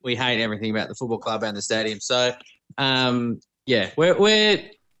we hate everything about the football club and the stadium. So yeah,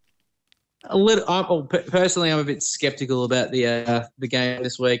 we're a little. Personally, I'm a bit skeptical about the game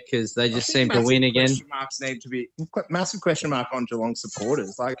this week because they just seem to win again. Massive question mark on Geelong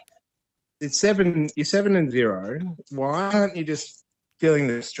supporters. Like you're 7-0. Why aren't you just filling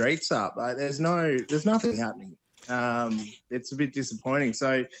the streets up? Like there's nothing happening. It's a bit disappointing.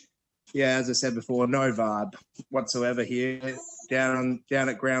 So yeah, as I said before, no vibe whatsoever here down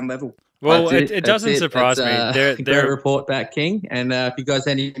at ground level. Well, it doesn't surprise me. They're report back, King. And if you guys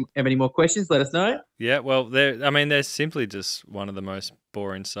have any more questions, let us know. Yeah, well, they're simply just one of the most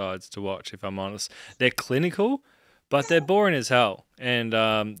boring sides to watch, if I'm honest. They're clinical, but they're boring as hell. And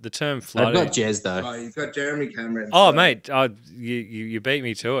the term flooded. I've got Jez, though. Oh, you've got Jeremy Cameron. Oh, mate, you beat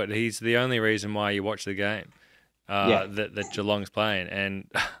me to it. He's the only reason why you watch the game that Geelong's playing. And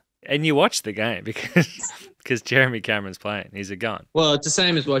And you watch the game because Jeremy Cameron's playing. He's a gun. Well, it's the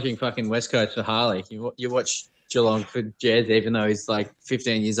same as watching fucking West Coast for Harley. You watch Geelong for Jez, even though he's like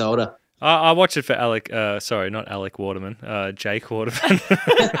 15 years older. I watch it for Alec. Sorry, not Alec Waterman. Jake Waterman.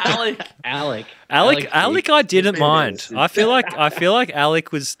 Alec. I didn't mind. I feel like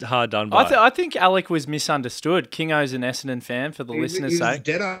Alec was hard done by. I think Alec was misunderstood. Kingo's an Essendon fan, for the listeners' It was a sake.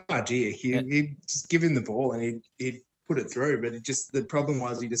 dead idea. He just give him the ball and he'd put it through, but the problem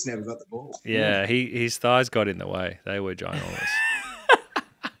was he just never got the ball. Yeah, his thighs got in the way. They were ginormous.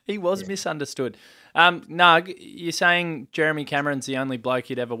 He was misunderstood. No, you're saying Jeremy Cameron's the only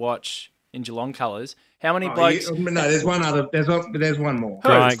bloke you'd ever watch in Geelong colours. How many blokes? No, there's one other. There's one more.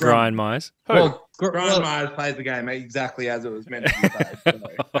 Brian Myers. Who? Well, Brian Myers plays the game exactly as it was meant to be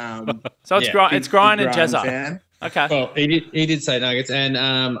played. So it's Grian and Jezza. Fan. Okay. Well, he did say Nuggets, and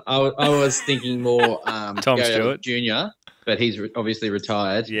I was thinking more Tom Gary Stewart Jr., but he's obviously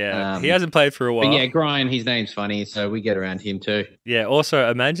retired. Yeah, he hasn't played for a while. But yeah, Grian, his name's funny, so we get around him too. Yeah.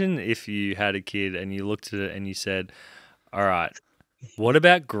 Also, imagine if you had a kid and you looked at it and you said, "All right, what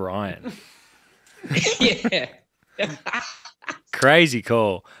about Grian?" Yeah. Crazy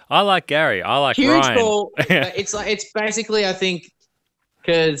call. I like Gary. I like Huge Ryan. call. It's basically, I think,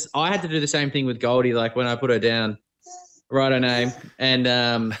 because I had to do the same thing with Goldie. Like when I put her down, write her name,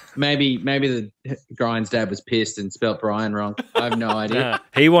 and maybe the Grian's dad was pissed and spelt Brian wrong. I have no idea.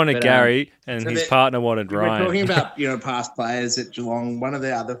 He wanted But, Gary, and so his partner wanted We're Ryan. talking about past players at Geelong. One of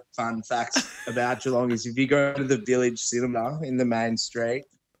the other fun facts about Geelong is if you go to the Village Cinema in the main street,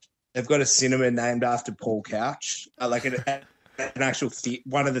 they've got a cinema named after Paul Couch, like an actual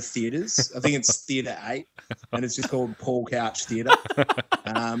one of the theatres. I think it's Theatre 8, and it's just called Paul Couch Theatre.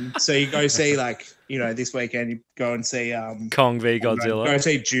 So you go see this weekend you go and see Kong v Godzilla. Go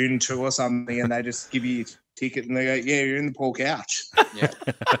see June 2 or something, and they just give you a ticket and they go, "Yeah, you're in the Paul Couch." Yeah.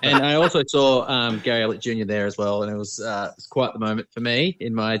 And I also saw Gary Ablett Jr. there as well, and it was quite the moment for me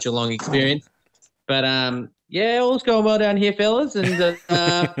in my Geelong experience. But yeah, all's going well down here, fellas, and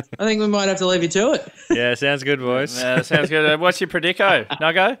I think we might have to leave you to it. Yeah, sounds good, boys. Yeah, sounds good. What's your predico?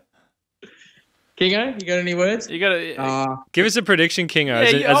 Nuggo? Kingo, you got any words? You got to. Give us a prediction, Kingo,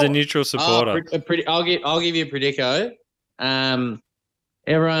 as a neutral supporter. I'll give you a predico.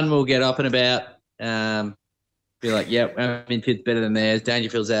 Everyone will get up and about. Be like, yep, I mean, Pitt's better than theirs.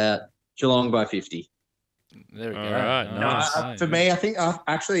 Dangerfield's out. Geelong by 50. There we go. All right, nice. For me, I think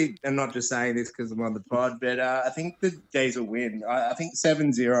I'm not just saying this because I'm on the pod, but I think the D's will win. I think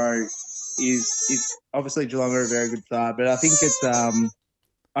 7-0 is obviously Geelong are a very good side, but I think it's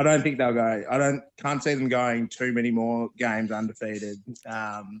I don't think they'll go. Can't see them going too many more games undefeated.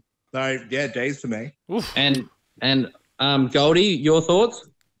 So yeah, D's for me. Oof. And Goldie, your thoughts?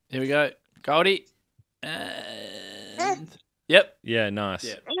 Here we go. Goldie. Yep. Yeah, nice.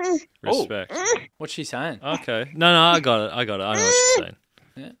 Yep. Respect. What's she saying? Okay. No, I got it. I know what she's saying.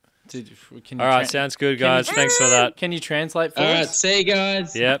 Can you All right, sounds good, guys. Thanks for that. Can you translate for All right, us? see you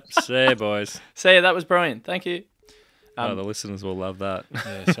guys. Yep, see you, boys. See ya, that was brilliant. Thank you. The listeners will love that.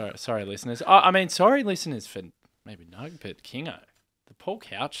 Yeah, sorry, listeners. Sorry, listeners, for maybe Nug, but Kingo. The Paul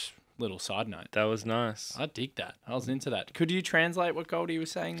Couch little side note. That was nice. I dig that. I was into that. Could you translate what Goldie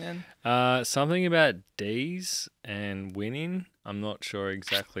was saying then? Something about D's and winning. I'm not sure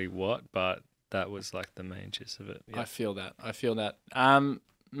exactly what, but that was like the main gist of it. Yep. I feel that.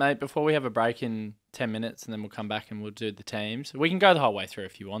 Mate, before we have a break in 10 minutes and then we'll come back and we'll do the teams. We can go the whole way through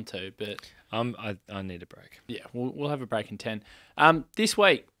if you want to, but... I need a break. Yeah, we'll have a break in 10. This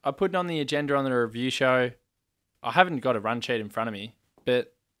week, I put it on the agenda on the review show. I haven't got a run sheet in front of me,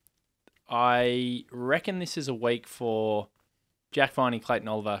 but I reckon this is a week for Jack Viney, Clayton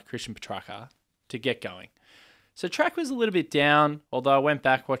Oliver, Christian Petrarca to get going. So track was a little bit down, although I went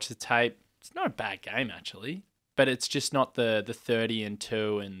back, watched the tape. It's not a bad game, actually, but it's just not the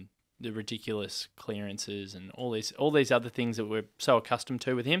 30-2 and the ridiculous clearances and all these other things that we're so accustomed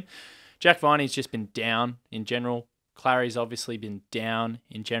to with him. Jack Viney's just been down in general. Clary's obviously been down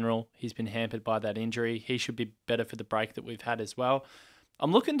in general. He's been hampered by that injury. He should be better for the break that we've had as well.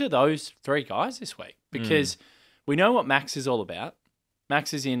 I'm looking to those three guys this week because we know what Max is all about.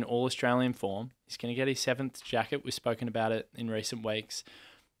 Max is in all-Australian form. He's going to get his 7th jacket. We've spoken about it in recent weeks.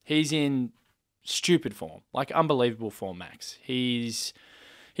 He's in stupid form, like unbelievable form, Max. He's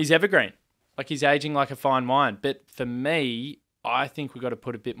evergreen. Like he's aging like a fine wine. But for me, I think we've got to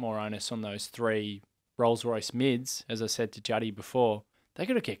put a bit more onus on those three Rolls-Royce mids, as I said to Juddy before. They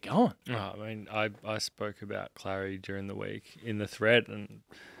got to get going. Oh, I mean, I spoke about Clary during the week in the thread, and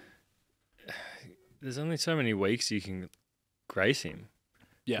there's only so many weeks you can grace him.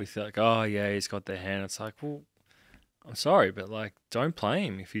 Yeah. With like, oh yeah, he's got the hand. It's like, well, I'm sorry, but like, don't play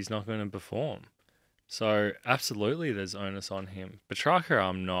him if he's not going to perform. So absolutely, there's onus on him. Petrarca,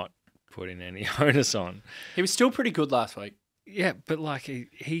 I'm not putting any onus on. He was still pretty good last week. Yeah, but like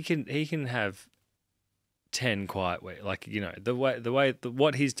he can have 10 quiet weeks. Like, you know,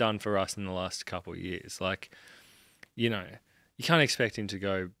 what he's done for us in the last couple of years. Like, you know, you can't expect him to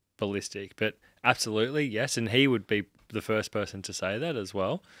go ballistic, but absolutely yes, and he would be the first person to say that as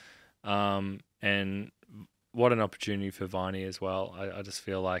well. And what an opportunity for Viney as well. I just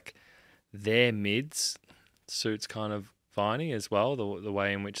feel like their mids suits kind of Viney as well, the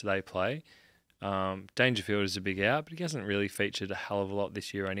way in which they play. Dangerfield is a big out, but he hasn't really featured a hell of a lot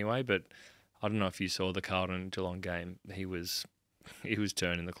this year anyway. But I don't know if you saw the Carlton-Geelong game. He was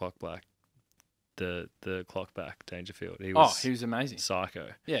turning the clock back. The clock back, Dangerfield. He was amazing. Psycho.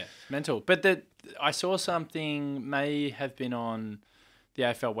 Yeah, mental. But I saw something, may have been on the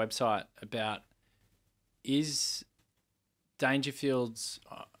AFL website, about is Dangerfield's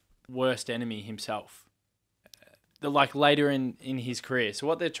worst enemy himself. Like later in his career. So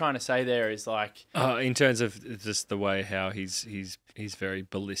what they're trying to say there is like, in terms of just the way how he's very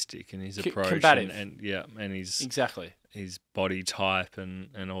ballistic in his approach, combative. and he's exactly his body type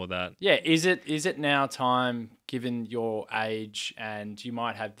and all that. Yeah, is it now time, given your age, and you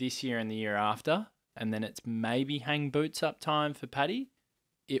might have this year and the year after, and then it's maybe hang boots up time for Paddy?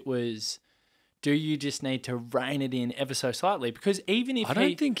 It was, do you just need to rein it in ever so slightly? Because even if I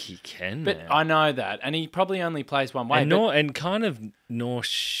don't think he can, but man. I know that, and he probably only plays one way. Nor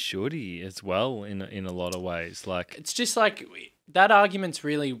should he as well in a lot of ways. Like, it's just like that argument's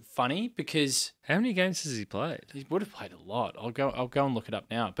really funny because how many games has he played? he would have played a lot. I'll go and look it up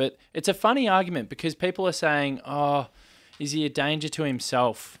now. But it's a funny argument because people are saying, "Oh, is he a danger to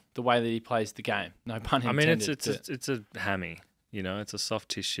himself the way that he plays the game?" No pun intended. I mean, it's a hammy. You know, it's a soft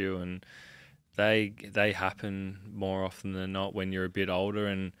tissue, and they happen more often than not when you're a bit older.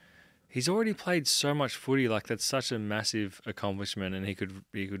 And he's already played so much footy. Like, that's such a massive accomplishment, and he could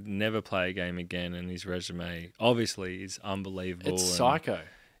never play a game again. And his resume obviously is unbelievable. It's psycho.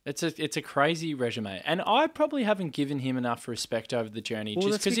 It's a crazy resume, and I probably haven't given him enough respect over the journey. Well,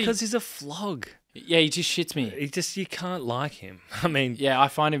 just that's because he's a flog. Yeah, he just shits me. You can't like him. I mean, yeah, I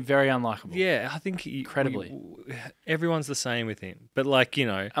find him very unlikable. Yeah, I think incredibly. Everyone's the same with him, but like, you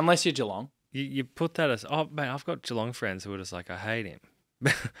know, unless you're Geelong. You put that as, oh, man, I've got Geelong friends who are just like, I hate him,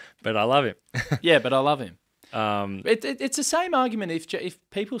 but I love him. Yeah, but I love him. It's the same argument if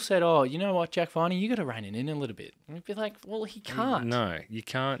people said, oh, you know what, Jack Viney, you got to rein it in a little bit. And I'd be like, well, he can't. No, you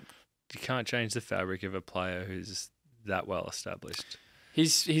can't. You can't change the fabric of a player who's that well established.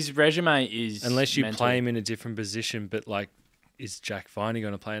 His resume is unless you mental. play him in a different position, but like, is Jack Viney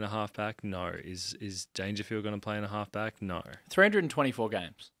going to play in a halfback? No. Is Dangerfield going to play in a halfback? No. 324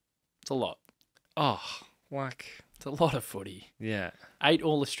 games. It's a lot. Oh, like, it's a lot of footy. Yeah. 8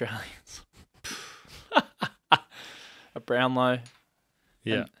 All-Australians. A Brownlow.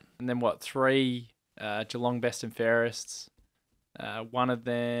 Yeah. And then what? 3 Geelong best and fairest. One of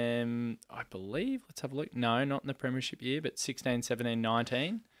them, I believe, let's have a look. No, not in the premiership year, but 16, 17,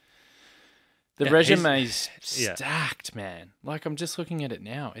 19. The resume's stacked, man. Like, I'm just looking at it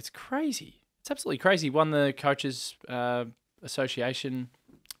now. It's crazy. It's absolutely crazy. Won the Coaches Association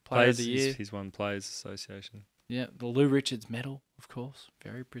Player of the Year. He's won Players Association. Yeah, the Lou Richards Medal, of course.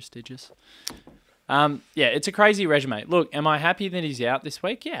 Very prestigious. Yeah, it's a crazy resume. Look, am I happy that he's out this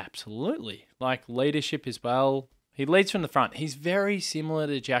week? Yeah, absolutely. Like, leadership as well. He leads from the front. He's very similar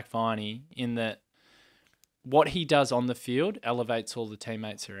to Jack Viney in that what he does on the field elevates all the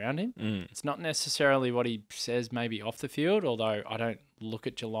teammates around him. It's not necessarily what he says maybe off the field, although I don't look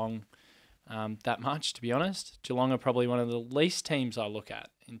at Geelong that much, to be honest. Geelong are probably one of the least teams I look at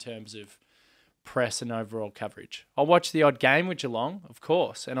in terms of press and overall coverage. I'll watch the odd game with Geelong, of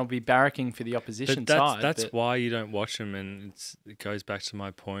course, and I'll be barracking for the opposition side. That's why you don't watch them, and it goes back to my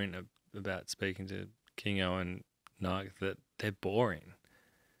point about speaking to Kingo and Nug, that they're boring.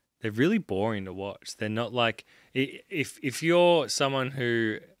 They're really boring to watch. They're not like, if you're someone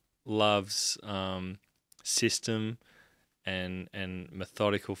who loves system and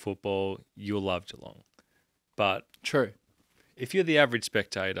methodical football, you'll love Geelong. But true, if you're the average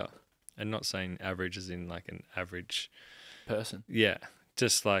spectator, and not saying average as in like an average person, yeah,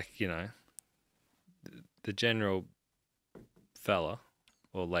 just like, you know, the general fella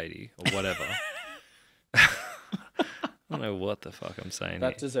or lady or whatever. I don't know what the fuck I'm saying.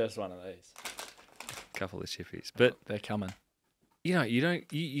 That deserves one of these. A couple of chippies, but they're coming. You know,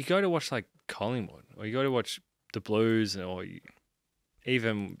 you go to watch like Collingwood, or you go to watch the Blues, or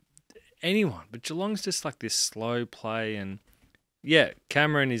even anyone. But Geelong's just like this slow play, and yeah,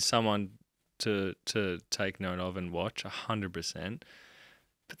 Cameron is someone to take note of and watch 100%.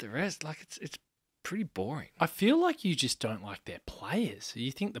 But the rest, like it's pretty boring. I feel like you just don't like their players.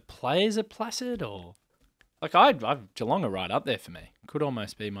 You think the players are placid, or like I've Geelong are right up there for me. Could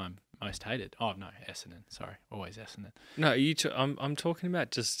almost be my most hated. Oh no, Essendon. Sorry, always Essendon. No, I'm talking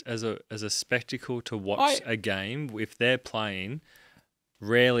about just as a spectacle to watch a game. If they're playing,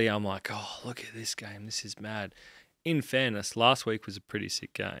 rarely I'm like, oh, look at this game. This is mad. In fairness, last week was a pretty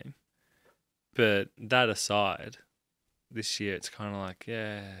sick game. But that aside, this year it's kind of like,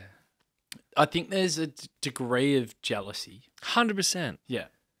 yeah. I think there's a degree of jealousy. 100%. Yeah.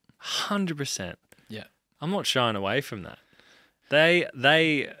 100%. Yeah. I'm not shying away from that.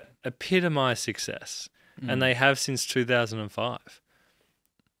 They epitomise success, and they have since 2005.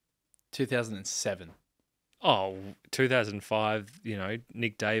 2007. Oh, 2005,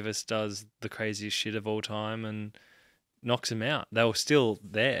 Nick Davis does the craziest shit of all time and knocks him out. They were still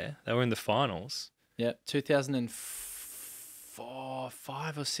there. They were in the finals. Yeah, 2004,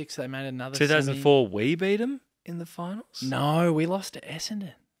 5 or 6, they made another 2004, we beat them in the finals? No, we lost to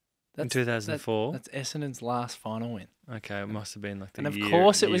Essendon. In 2004? That's Essendon's last final win. Okay, it must have been like the And of year,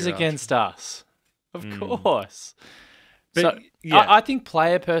 course it was year against us. Of course. But, so yeah. I think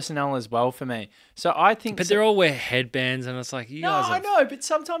player personnel as well for me. So I think... But they're all wear headbands and it's like, you guys I know, but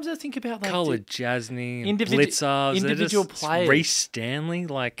sometimes I think about like... Coloured Jasny, individual Blitzers, players. Reece Stanley,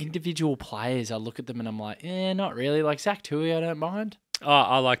 like... Individual players, I look at them and I'm like, not really. Like Zach Tui, I don't mind. Oh,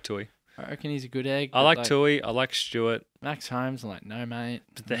 I like Tui. I reckon he's a good egg. I like Tui. I like Stewart. Max Holmes, I'm like, no, mate.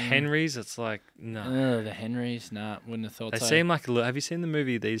 But the Henrys, it's like, no. The Henrys, nah, wouldn't have thought They so. seem like a little... Have you seen the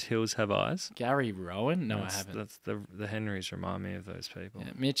movie These Hills Have Eyes? Gary Rowan? No, I haven't. That's the Henrys remind me of those people.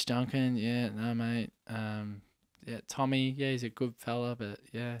 Yeah, Mitch Duncan, yeah, no, mate. Yeah, Tommy, yeah, he's a good fella, but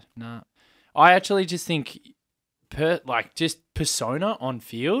yeah, nah. I actually just think, just persona on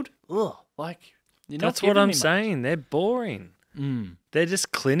field, like, you're not That's what giving I'm me saying. They're boring. They're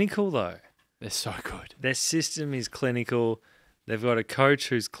just clinical, though. They're so good. Their system is clinical. They've got a coach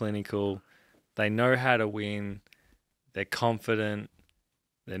who's clinical. They know how to win. They're confident.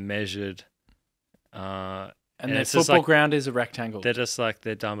 They're measured. And their football ground is a rectangle. They're just like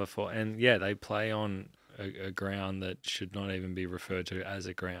they're done before. And, yeah, they play on a ground that should not even be referred to as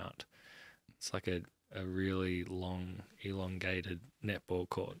a ground. It's like a really long, elongated netball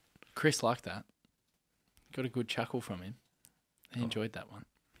court. Chris liked that. Got a good chuckle from him. He enjoyed that one.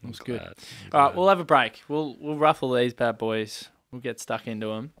 It was good. All right, we'll have a break. We'll ruffle these bad boys. We'll get stuck into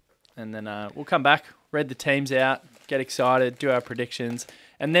them. And then we'll come back, read the teams out, get excited, do our predictions.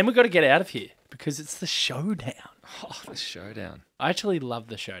 And then we've got to get out of here because it's the showdown. Oh, the showdown. I actually love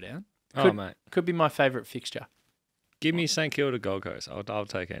the showdown. Mate. Could be my favourite fixture. Give me St Kilda Gold Coast. I'll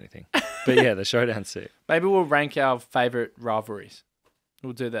take anything. But, yeah, the showdown's sick. Maybe we'll rank our favourite rivalries.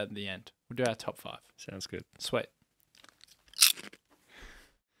 We'll do that at the end. We'll do our top 5. Sounds good. Sweet.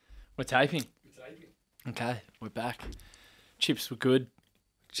 We're taping. Okay, we're back. Chips were good.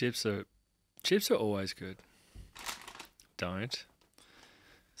 Chips are always good. Don't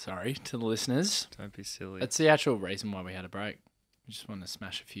Sorry to the listeners. be silly. That's the actual reason why we had a break. We just want to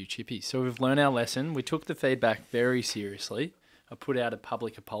smash a few chippies. So we've learned our lesson. We took the feedback very seriously. I put out a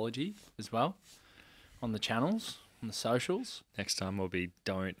public apology as well on the channels, on the socials. Next time will be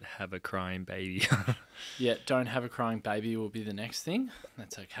don't have a crying baby. Yeah, don't have a crying baby will be the next thing.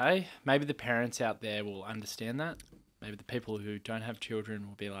 That's okay. Maybe the parents out there will understand that. Maybe the people who don't have children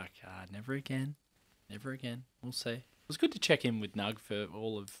will be like, never again. Never again. We'll see. It was good to check in with Nug for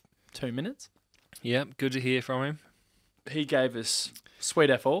all of 2 minutes. Yep, good to hear from him. He gave us sweet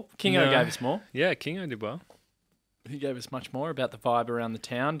F all. Kingo gave us more. Yeah, Kingo did well. He gave us much more about the vibe around the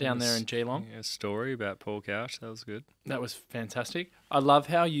town down there in Geelong. Yeah, a story about Paul Couch. That was good. That was fantastic. I love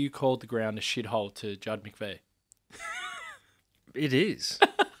how you called the ground a shithole to Judd McVee. It is.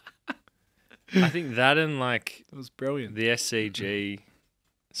 I think that and It was brilliant. the SCG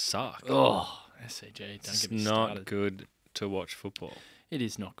suck. Oh, SCG, don't It's get me not started. good to watch football. It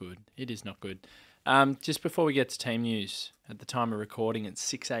is not good. It is not good. Just before we get to team news, at the time of recording, it's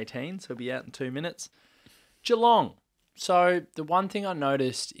 6:18, so it'll be out in 2 minutes. Geelong. So the one thing I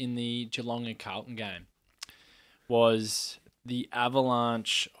noticed in the Geelong and Carlton game was the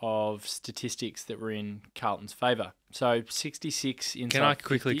avalanche of statistics that were in Carlton's favour. So 66 inside Can I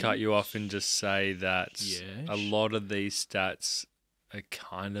quickly 50. cut you off and just say that Yes. a lot of these stats are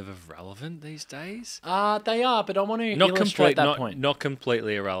kind of irrelevant these days? They are, but I want to Not illustrate that point. Not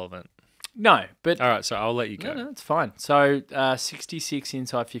completely irrelevant. No, but All right, so I'll let you go. No, it's fine. So 66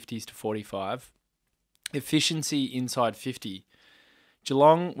 inside 50s to 45. Efficiency inside 50.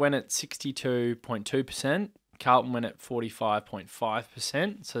 Geelong went at 62.2%. Carlton went at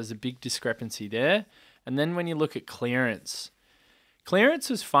 45.5%, so there's a big discrepancy there. And then when you look at clearance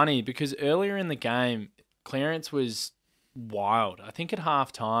was funny because earlier in the game, clearance was wild. I think at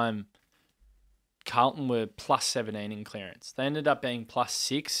halftime, Carlton were plus 17 in clearance. They ended up being plus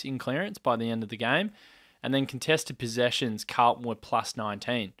 6 in clearance by the end of the game. And then contested possessions, Carlton were plus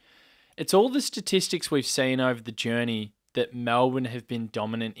 19. It's all the statistics we've seen over the journey that Melbourne have been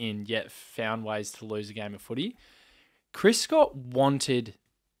dominant in, yet found ways to lose a game of footy. Chris Scott wanted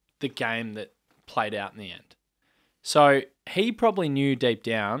the game that played out in the end. So he probably knew deep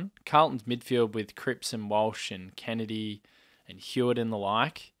down, Carlton's midfield with Cripps and Walsh and Kennedy and Hewitt and the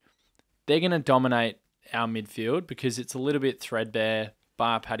like, they're going to dominate our midfield because it's a little bit threadbare,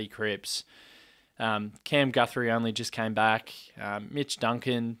 bar Paddy Cripps. Cam Guthrie only just came back. Mitch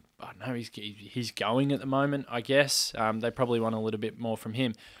Duncan, I don't know, he's going at the moment, I guess. They probably want a little bit more from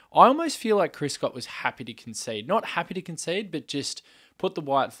him. I almost feel like Chris Scott was happy to concede. Not happy to concede, but just put the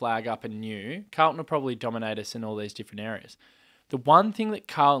white flag up and knew Carlton will probably dominate us in all these different areas. The one thing that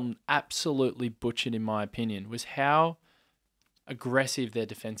Carlton absolutely butchered, in my opinion, was how aggressive their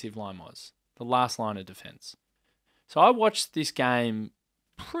defensive line was. The last line of defence. So I watched this game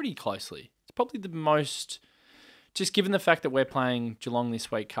pretty closely. It's probably the most, just given the fact that we're playing Geelong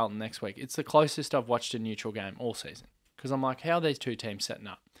this week, Carlton next week, it's the closest I've watched a neutral game all season. Because I'm like, how are these two teams setting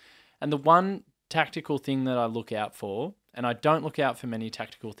up? And the one tactical thing that I look out for, and I don't look out for many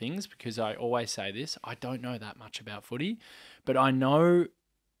tactical things because I always say this, I don't know that much about footy, but I know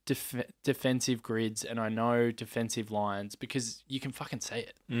defensive grids and I know defensive lines because you can fucking see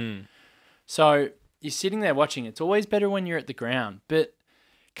it. So you're sitting there watching. It's always better when you're at the ground, but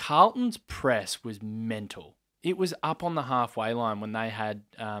Carlton's press was mental. It was up on the halfway line when they had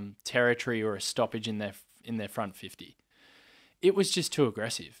territory or a stoppage in their front 50. It was just too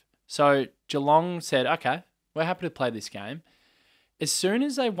aggressive. So Geelong said, okay, we're happy to play this game. As soon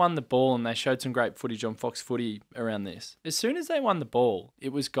as they won the ball, and they showed some great footage on Fox Footy around this, as soon as they won the ball,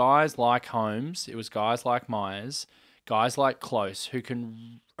 it was guys like Holmes, it was guys like Myers, guys like Close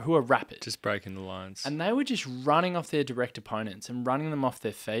who are rapid. Just breaking the lines. And they were just running off their direct opponents and running them off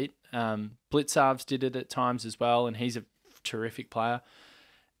their feet. Blitzarves did it at times as well, and he's a terrific player.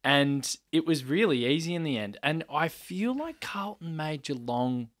 And it was really easy in the end. And I feel like Carlton made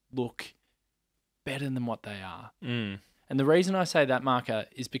Geelong look better than what they are. And the reason I say that, Marca,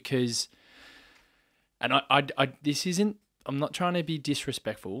 is because, and I'm not trying to be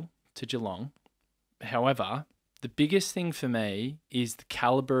disrespectful to Geelong. However, the biggest thing for me is the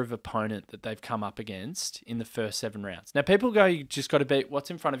caliber of opponent that they've come up against in the first 7 rounds. Now, people go, you just got to beat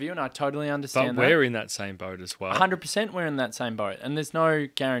what's in front of you, and I totally understand that. But we're in that same boat as well. 100% we're in that same boat, and there's no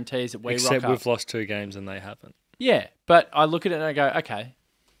guarantees that we rock up. Except we've lost 2 games and they haven't. Yeah, but I look at it and I go, okay,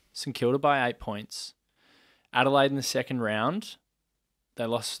 St Kilda by 8 points. Adelaide in the second round, they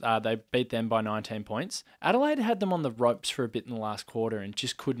lost. They beat them by 19 points. Adelaide had them on the ropes for a bit in the last quarter and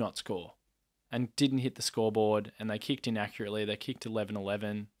just could not score and didn't hit the scoreboard, and they kicked inaccurately. They kicked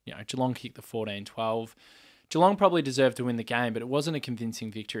 11-11. Geelong kicked the 14-12. Geelong probably deserved to win the game, but it wasn't a convincing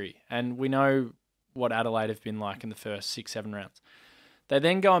victory. And we know what Adelaide have been like in the first 6-7 rounds. They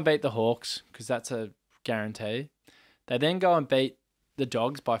then go and beat the Hawks because that's a guarantee. They then go and beat the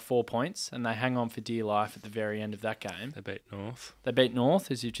Dogs by 4 points, and they hang on for dear life at the very end of that game. They beat North. They beat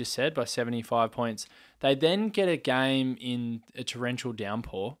North, as you just said, by 75 points. They then get a game in a torrential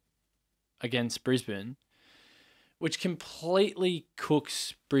downpour against Brisbane, which completely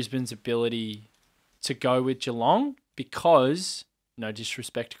cooks Brisbane's ability to go with Geelong because, no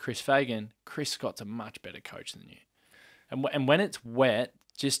disrespect to Chris Fagan, Chris Scott's a much better coach than you. And when it's wet,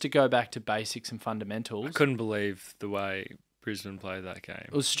 just to go back to basics and fundamentals. I couldn't believe the way Brisbane played that game.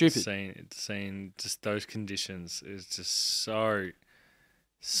 It was stupid. Seeing just those conditions is just so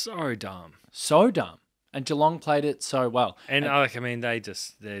dumb. So dumb. And Geelong played it so well. And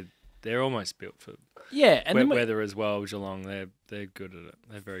they're almost built for and weather as well. Geelong, they're good at it.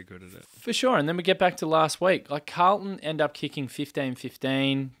 They're very good at it. For sure. And then we get back to last week. Like Carlton end up kicking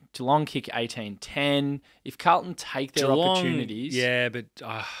 15-15. Geelong kick 18-10. If Carlton take their opportunities... Yeah, but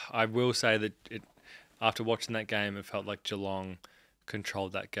I will say that after watching that game, it felt like Geelong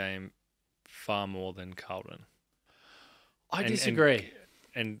controlled that game far more than Carlton. I disagree.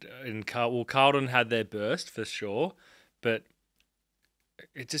 Carlton had their burst for sure, but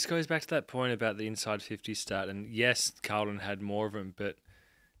it just goes back to that point about the inside 50 stat. And yes, Carlton had more of them, but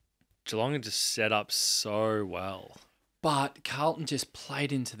Geelong had just set up so well. But Carlton just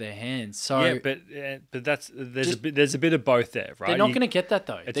played into their hands. So yeah, but there's a bit of both there, right? They're not going to get that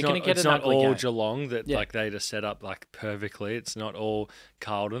though. They're going to get an ugly game. It's not all Geelong that like they just set up like perfectly. It's not all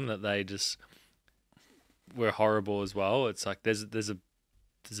Carlton that they just we're horrible as well. It's like there's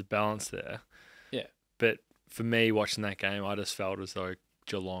a balance there. Yeah. But for me, watching that game, I just felt as though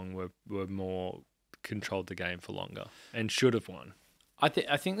Geelong were more controlled the game for longer and should have won. I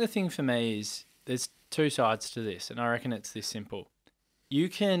think the thing for me is there's two sides to this, and I reckon it's this simple. You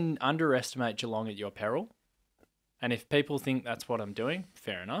can underestimate Geelong at your peril, and if people think that's what I'm doing,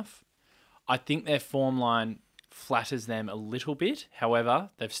 fair enough. I think their form line flatters them a little bit. However,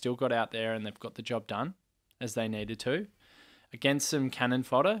 they've still got out there and they've got the job done as they needed to. Against some cannon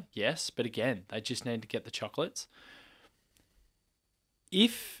fodder, yes, but again, they just need to get the chocolates.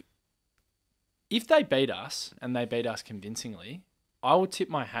 If they beat us, and they beat us convincingly, I will tip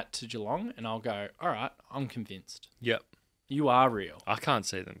my hat to Geelong and I'll go, all right, I'm convinced. Yep. You are real. I can't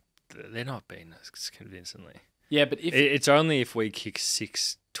see them. They're not beating us convincingly. Yeah, but if It's only if we kick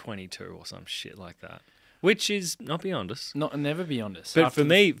 6-22 or some shit like that, which is not beyond us. never beyond us. But for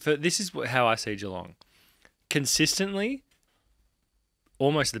me, this is how I see Geelong. Consistently,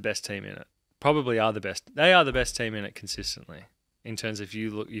 almost the best team in it. Probably are the best. They are the best team in it consistently. In terms of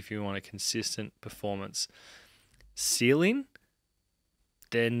if you want a consistent performance. Ceiling,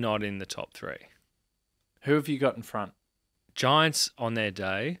 they're not in the top 3. Who have you got in front? Giants on their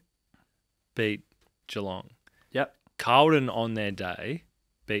day beat Geelong. Yep. Carlton on their day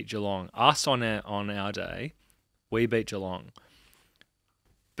beat Geelong. Us on our day, we beat Geelong.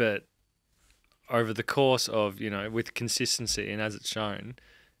 But over the course of, with consistency and as it's shown,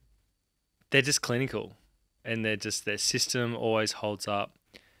 they're just clinical. And their system always holds up.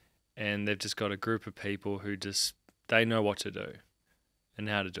 And they've just got a group of people who they know what to do and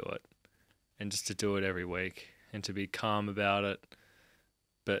how to do it. And just to do it every week and to be calm about it.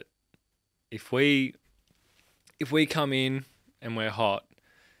 But if we come in and we're hot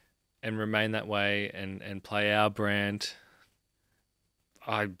and remain that way and play our brand,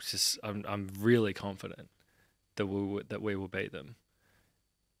 I'm really confident that we will beat them.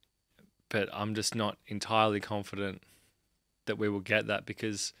 But I'm just not entirely confident that we will get that,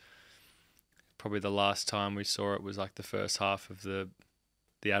 because probably the last time we saw it was like the first half of the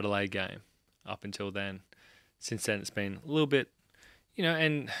Adelaide game. Up until then, since then it's been a little bit,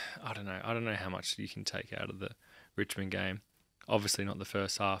 and I don't know how much you can take out of the Richmond game. Obviously not the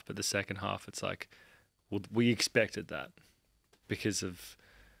first half, but the second half, it's like, well, we expected that because of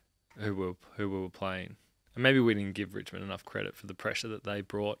who we were playing, and maybe we didn't give Richmond enough credit for the pressure that they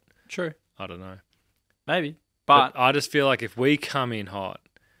brought. True. I don't know. Maybe, but I just feel like if we come in hot,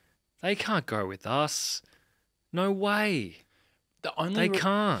 they can't go with us. No way. They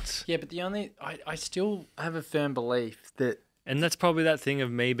can't. Yeah, but I still have a firm belief that, and that's probably that thing of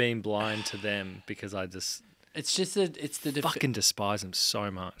me being blind to them, because I just fucking despise them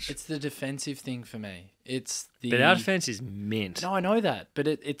so much. It's the defensive thing for me. But our defense is mint. No, I know that, but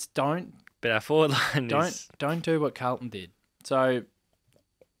it's don't. But our forward line don't do what Carlton did. So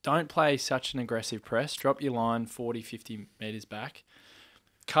don't play such an aggressive press. Drop your line 40, 50 metres back.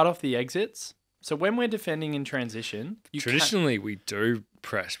 Cut off the exits. So when we're defending in transition, traditionally we do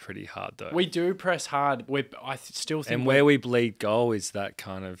press pretty hard though. We do press hard. I still think, and where we bleed goal is that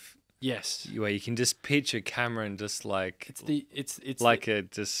kind of, yes, where you can just pitch a camera and just like it's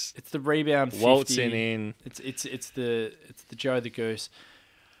the rebound 50. Waltzing in. It's the Joe the Goose.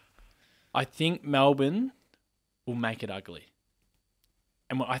 I think Melbourne will make it ugly.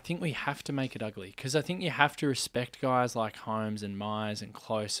 And I think we have to make it ugly, because I think you have to respect guys like Holmes and Myers and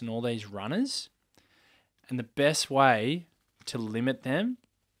Close and all these runners. And the best way to limit them,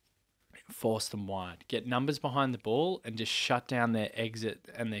 force them wide. Get numbers behind the ball and just shut down their exit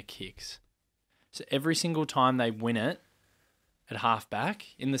and their kicks. So every single time they win it at halfback,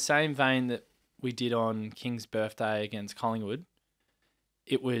 in the same vein that we did on King's birthday against Collingwood,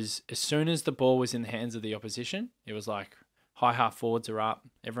 it was as soon as the ball was in the hands of the opposition, it was like, high half forwards are up,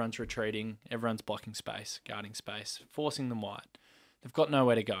 everyone's retreating, everyone's blocking space, guarding space, forcing them wide. They've got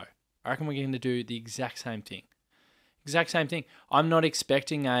nowhere to go. I reckon we're going to do the exact same thing. Exact same thing. I'm not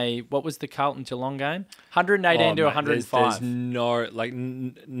expecting what was the Carlton Geelong game? 118 to 105. There's no,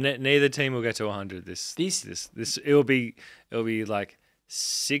 neither team will get to 100 this. It'll be like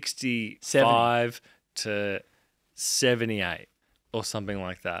 65 to 78 or something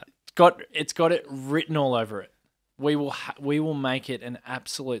like that. It's got it written all over it. We will make it an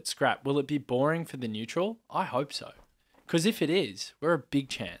absolute scrap. Will it be boring for the neutral? I hope so. Because if it is, we're a big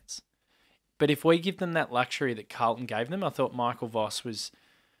chance. But if we give them that luxury that Carlton gave them, I thought Michael Voss was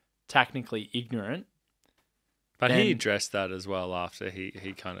technically ignorant. But he addressed that as well after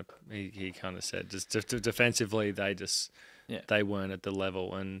he kind of said just defensively they weren't at the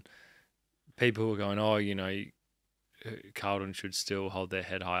level, and people were going, Carlton should still hold their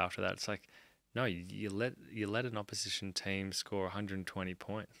head high after that. It's like, No, you let an opposition team score 120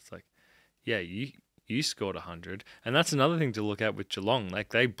 points. It's like, yeah, you scored 100, and that's another thing to look at with Geelong.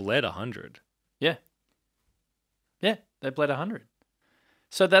 Like they bled 100. Yeah, they bled 100.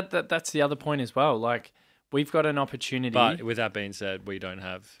 So that's the other point as well. Like we've got an opportunity. But with that being said, we don't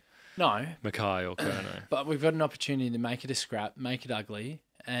have no Mackay or Kerno. But we've got an opportunity to make it a scrap, make it ugly,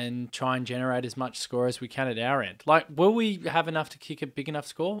 and try and generate as much score as we can at our end. Like, will we have enough to kick a big enough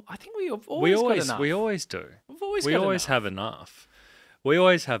score? I think we've always got enough. We always do. We always have enough. We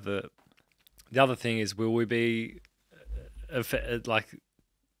always have the other thing is, will we be effective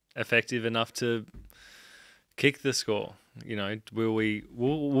enough to kick the score? You know,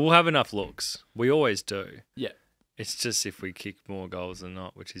 we'll have enough looks. We always do. Yeah. It's just if we kick more goals than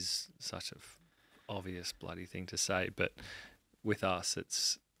not, which is such a obvious bloody thing to say, but with us,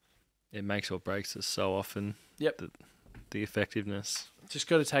 it makes or breaks us so often. Yep. The effectiveness. Just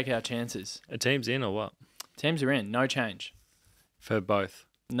got to take our chances. A team's in or what? Teams are in. No change. For both?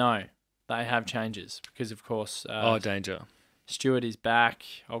 No. They have changes because, of course... danger. Stewart is back.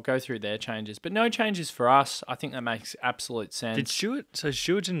 I'll go through their changes. But no changes for us. I think that makes absolute sense. Stewart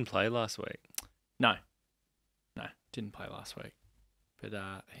didn't play last week? No, didn't play last week. But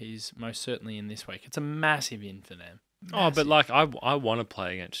he's most certainly in this week. It's a massive in for them. Massive. Oh, but like I want to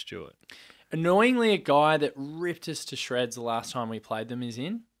play against Stewart. Annoyingly, a guy that ripped us to shreds the last time we played them is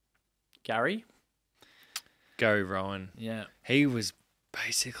in. Gary Rowan. Yeah. He was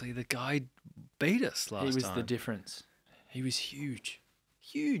basically the guy beat us last time. He was the difference. He was huge.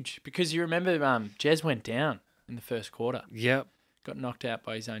 Huge. Because you remember Jez went down in the first quarter. Yep. Got knocked out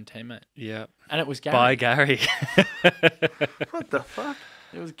by his own teammate. Yep. And it was Gary. By Gary. What the fuck?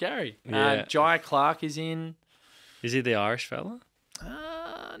 It was Gary. Yeah. Jai Clark is in. Is he the Irish fella?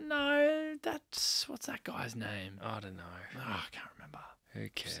 No. What's that guy's name? I don't know. Oh, I can't remember. Who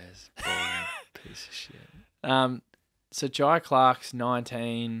cares? Boring piece of shit. So Jai Clark's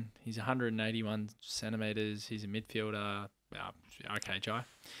 19. He's 181 centimetres. He's a midfielder. Okay, Jai.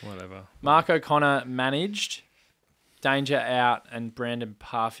 Whatever. Mark O'Connor managed. Danger out and Brandon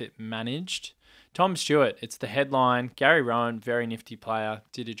Parfitt managed. Tom Stewart, it's the headline. Gary Rowan, very nifty player.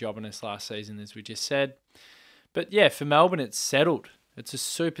 Did a job on us last season, as we just said. But yeah, for Melbourne, it's settled. It's a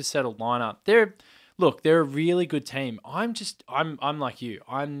super settled lineup. They're a really good team. I'm like you.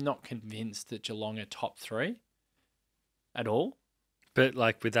 I'm not convinced that Geelong are top three at all. But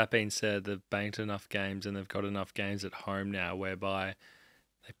like with that being said, they've banked enough games and they've got enough games at home now whereby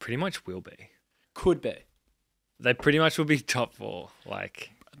they pretty much will be. Could be. They pretty much will be top four. Like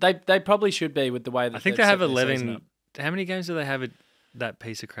they probably should be with the way that I think they have 11. How many games do they have at that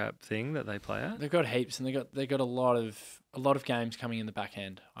piece of crap thing that they play at? They've got heaps, and they got a lot of games coming in the back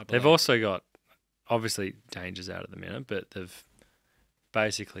end. I believe. They've also got obviously Danger's out at the minute, but they've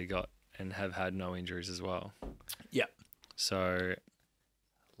basically got and have had no injuries as well. Yeah. So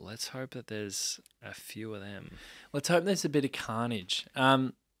let's hope that there's a few of them. Let's hope there's a bit of carnage.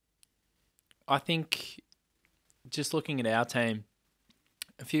 I think just looking at our team,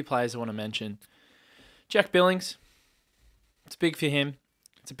 a few players I want to mention. Jack Billings. It's big for him.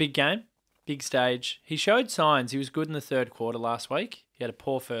 It's a big game, big stage. He showed signs. He was good in the third quarter last week. He had a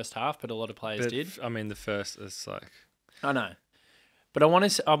poor first half, but a lot of players did. I mean, the first is like... I know. But I want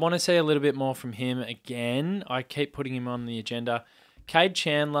to see a little bit more from him again. I keep putting him on the agenda. Cade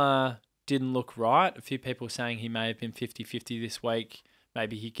Chandler didn't look right. A few people saying he may have been 50-50 this week.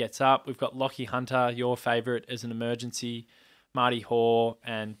 Maybe he gets up. We've got Lockie Hunter, your favourite, as an emergency. Marty Hoare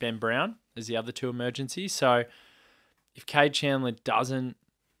and Ben Brown as the other two emergencies. So if Cade Chandler doesn't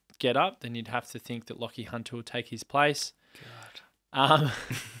get up, then you'd have to think that Lockie Hunter will take his place. God.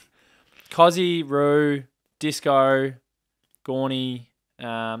 Cozzy, Roo, Disco, Fritter,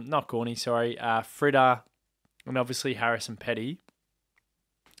 and obviously Harrison Petty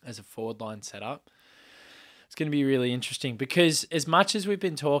as a forward line setup. It's going to be really interesting because as much as we've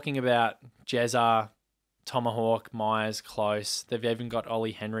been talking about Jezza, Tomahawk, Myers, Close, they've even got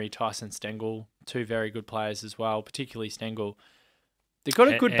Ollie Henry, Tyson Stengel, two very good players as well, particularly Stengel. They've got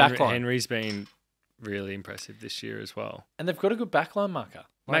a good backline. Henry's been really impressive this year as well. And they've got a good backline marker.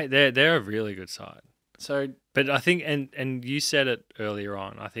 Mate, they're a really good side. So, but I think, and you said it earlier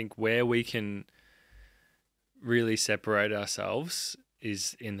on, I think where we can really separate ourselves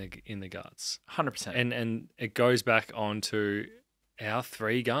is in the guts. 100%. And it goes back onto our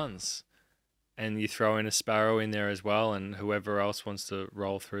three guns. And you throw in a Sparrow in there as well, and whoever else wants to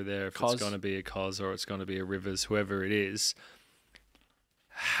roll through there, if it's going to be a Cos or it's going to be a Rivers, whoever it is,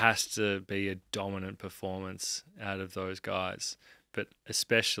 has to be a dominant performance out of those guys. But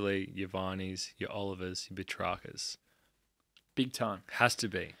especially your Varneys, your Olivers, your Petrarcas. Big time. Has to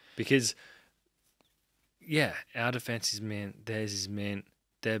be. Because yeah, our defense is mint. Theirs is mint.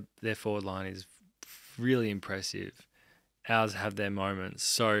 Their forward line is really impressive. Ours have their moments.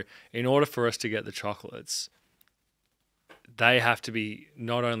 So in order for us to get the chocolates, they have to be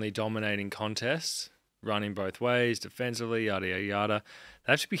not only dominating contests, running both ways, defensively, yada, yada, yada.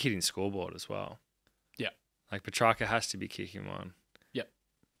 They have to be hitting scoreboard as well. Yeah. Like Petrarca has to be kicking one. Yep.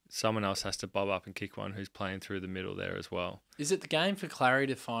 Someone else has to bob up and kick one who's playing through the middle there as well. Is it the game for Clary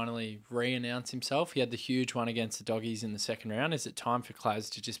to finally re-announce himself? He had the huge one against the Doggies in the second round. Is it time for Claz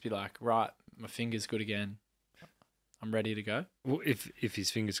to just be like, right, my finger's good again. I'm ready to go? Well, if his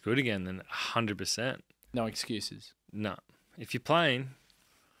finger's good again, then 100%. No excuses. No. If you're playing,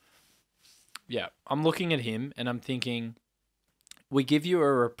 Yeah, I'm looking at him and I'm thinking, we give you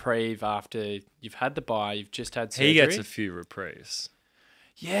a reprieve after you've had the bye, you've just had surgery. he gets a few reprieves.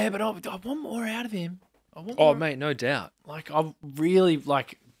 Yeah, but I want more out of him. I want Oh, more. mate, no doubt. Like, I really,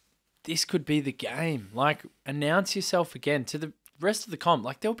 like, this could be the game. Like, announce yourself again to the rest of the comp.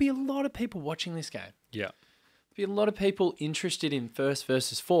 Like, there'll be a lot of people watching this game. Yeah. Be a lot of people interested in first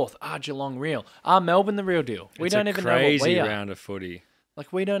versus fourth. Are Geelong real? Are Melbourne the real deal? We It's don't a even know what crazy we are. round of footy.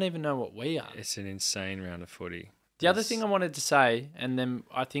 Like, we don't even know what we are. It's an insane round of footy. The other thing I wanted to say, and then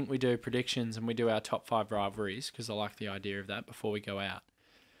I think we do predictions and we do our top 5 rivalries because I like the idea of that before we go out.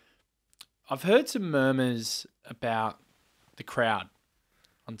 I've heard some murmurs about the crowd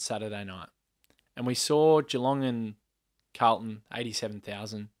on Saturday night. And we saw Geelong and Carlton,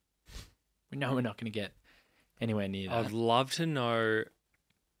 87,000. We know we're not going to get anywhere near that. I'd love to know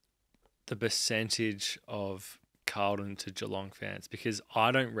the percentage of Carlton to Geelong fans because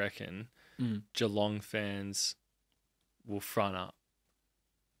I don't reckon Geelong fans will front up.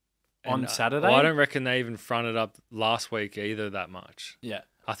 On Saturday? I don't reckon they even fronted up last week either that much. Yeah.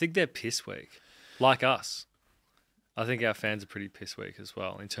 I think they're piss weak, like us. I think our fans are pretty piss weak as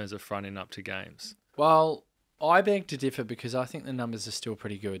well in terms of fronting up to games. Well, I beg to differ because I think the numbers are still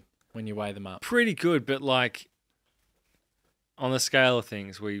pretty good when you weigh them up. Pretty good, but like on the scale of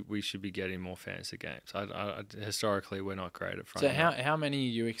things, we should be getting more fans to games. Historically, we're not great at So fronting up. how many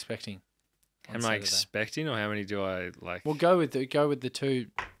are you expecting? on Am I Saturday? expecting, or how many do I like? We'll go with the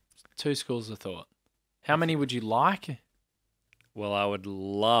two schools of thought. How many would you like? Well, I would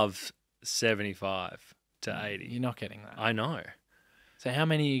love 75 to 80. You're not getting that. I know. So how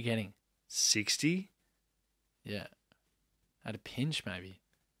many are you getting? 60? Yeah. At a pinch, maybe.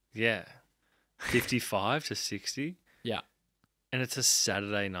 Yeah. 55 to 60? Yeah. And it's a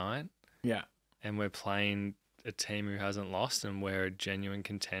Saturday night, Yeah. and we're playing a team who hasn't lost, and we're a genuine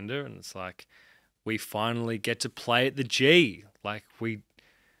contender, and it's like we finally get to play at the G. Like we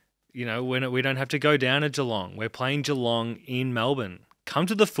don't have to go down to Geelong. We're playing Geelong in Melbourne. Come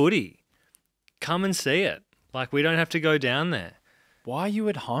to the footy. Come and see it. Like we don't have to go down there. Why are you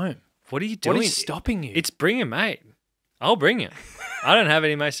at home? What are you doing? What is stopping you? It's bring a mate. I'll bring you. I don't have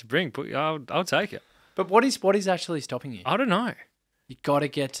any mates to bring. But I'll take it. But what is actually stopping you? I don't know. You got to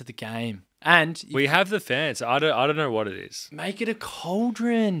get to the game. And We have the fans. I don't know what it is. make it a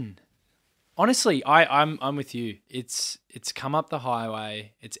cauldron. Honestly, I'm with you. It's come up the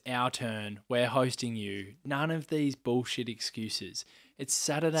highway. It's our turn. We're hosting you. None of these bullshit excuses. It's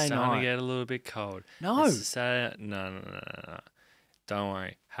Saturday Starting to night. get a little bit cold. No. It's Saturday. No. Don't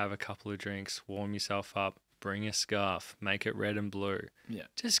worry. Have a couple of drinks. Warm yourself up. Bring a scarf. Make it red and blue. Yeah.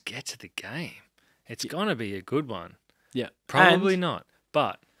 Just get to the game. It's gonna be a good one. Yeah. Probably And- not,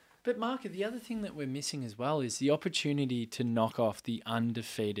 but But Mark, the other thing that we're missing as well is the opportunity to knock off the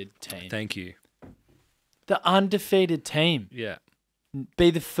undefeated team. thank you. The undefeated team. Yeah.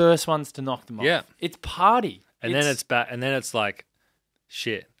 Be the first ones to knock them off. Yeah. It's party. And then it's back. And then it's like,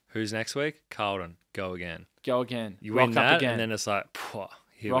 shit. Who's next week? Carlton. Go again. go again. You rock win up that, again. and then it's like,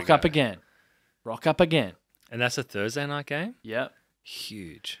 here rock we go. up again. Rock up again. And that's a Thursday night game. Yep.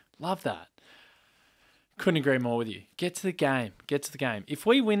 Huge. Love that. Couldn't agree more with you. Get to the game. Get to the game. If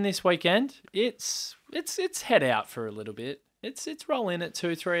we win this weekend, it's head out for a little bit. It's roll in at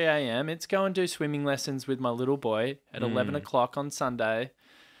 2, 3 a.m. It's go and do swimming lessons with my little boy at 11 o'clock on Sunday.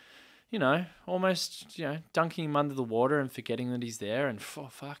 You know, almost, dunking him under the water and forgetting that he's there and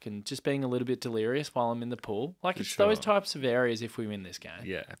and just being a little bit delirious while I'm in the pool. Like, For it's those sure. types of areas if we win this game.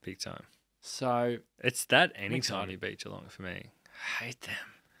 Yeah, big time. So, It's that anytime excited. you beat Geelong for me. I hate them.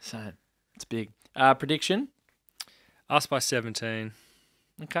 same. It's big. Prediction? Us by 17.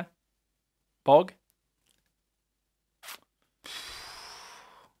 Okay. Bog?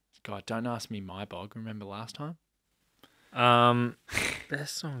 God, don't ask me my bog. Remember last time?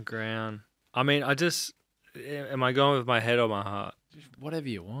 Best on ground. I mean, am I going with my head or my heart? Just whatever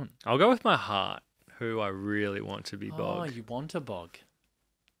you want. I'll go with my heart, who I really want to be Oh, Bog. you want a bog.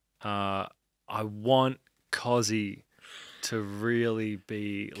 I want Cozzy to really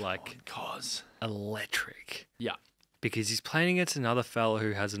be like Cos. electric. Yeah. Because he's playing against another fella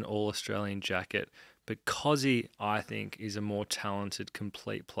who has an All-Australian jacket. But Cozzy, I think, is a more talented,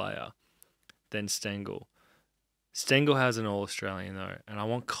 complete player than Stengel. Stengel has an All-Australian, though. And I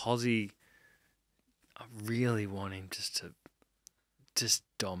want Cozzy... I really want him just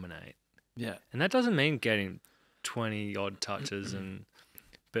dominate. Yeah. And that doesn't mean getting 20-odd touches,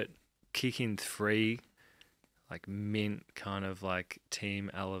 but kicking 3, like mint kind of like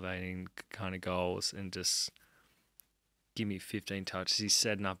team-elevating kind of goals and just... Give me 15 touches. He's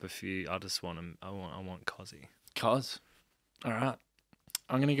setting up a few. I just want him. I want Cozzy. Cos. All right.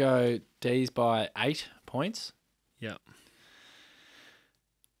 I'm going to go D's by 8 points. Yeah.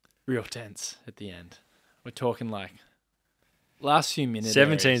 Real tense at the end. We're talking like last few minutes.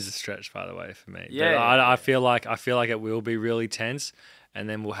 17 is a stretch, by the way, for me. Yeah. But I feel like it will be really tense, and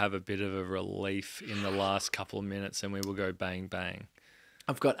then we'll have a bit of a relief in the last couple of minutes, and we will go bang bang.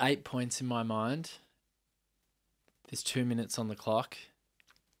 I've got 8 points in my mind. There's 2 minutes on the clock.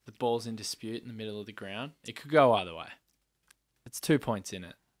 The ball's in dispute in the middle of the ground. It could go either way. It's 2 points in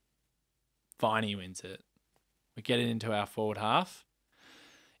it. Viney wins it. We get it into our forward half.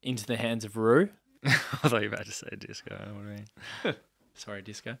 Into the hands of Roo. I thought you were about to say disco. What do you mean? Sorry,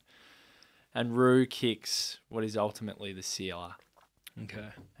 Disco. And Roo kicks what is ultimately the sealer. Okay.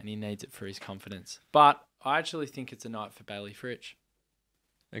 And he needs it for his confidence. But I actually think it's a night for Bailey Fritsch.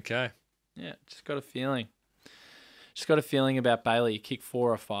 Okay. Yeah, just got a feeling. Just got a feeling about Bailey. Kick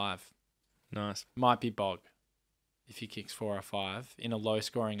 4 or 5. Nice. Might be Bog if he kicks 4 or 5 in a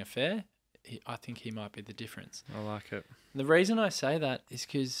low-scoring affair. I think he might be the difference. I like it. The reason I say that is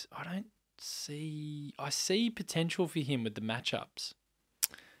because I see potential for him with the matchups.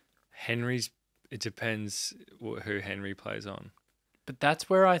 It depends who Henry plays on. But that's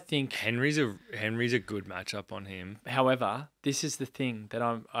where I think Henry's a good matchup on him. However, this is the thing that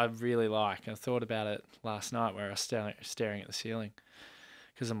I really like. I thought about it last night where I was staring at the ceiling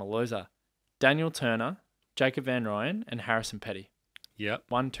because I'm a loser. Daniel Turner, Jacob Van Rooyen, and Harrison Petty. Yep.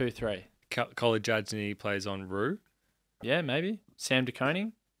 1, 2, 3. College Adjini plays on Roo. Yeah, maybe. Sam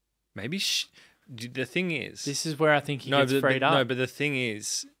DeConing. Maybe the thing is... This is where I think he gets freed up. No, but the thing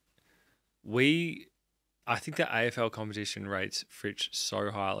is, I think the AFL competition rates Fritsch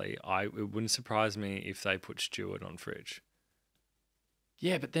so highly. It wouldn't surprise me if they put Stewart on Fritsch.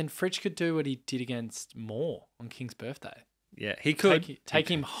 Yeah, but then Fritsch could do what he did against Moore on King's birthday. Yeah, he could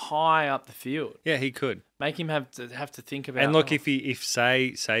take him high up the field. Yeah, he could make him have to think about. And look, if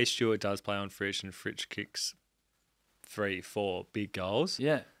say Stewart does play on Fritsch and Fritsch kicks 3-4 big goals,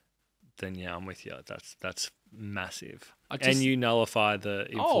 yeah, then yeah, I'm with you. That's massive. And you nullify the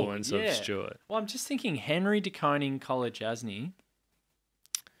influence of Stewart. Well, I'm just thinking Henry, DeConing, College Asney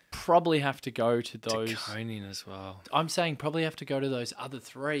probably have to go to those. DeConing as well. I'm saying probably have to go to those other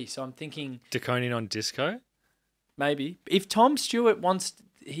 3. So I'm thinking DeConing on Disco. Maybe. If Tom Stewart wants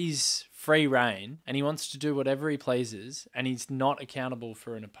his free reign and he wants to do whatever he pleases and he's not accountable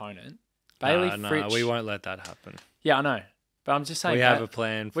for an opponent, Bailey Fritsch... No, we won't let that happen. Yeah, I know. But I'm just saying... We have a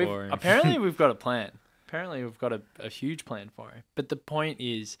plan for him. Apparently we've got a plan. Apparently we've got a huge plan for him. But the point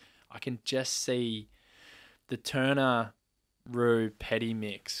is, I can just see the Turner, Roo, Petty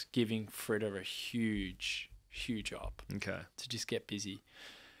mix giving Fritter a huge op. Okay. To just get busy.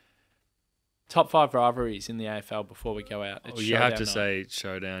 Top 5 rivalries in the AFL before we go out. You have to say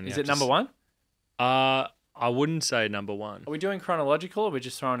showdown. Is it number 1? I wouldn't say number 1. Are we doing chronological, or are we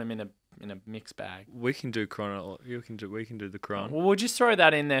just throwing them in a mixed bag? We can do We can do the chron. Well, we'll just throw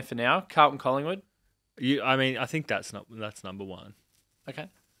that in there for now. Carlton Collingwood. I think that's number 1. Okay,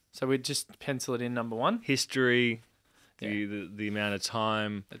 so we just pencil it in number 1. History, the amount of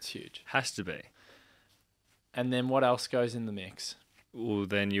time. That's huge. Has to be. And then what else goes in the mix? Well,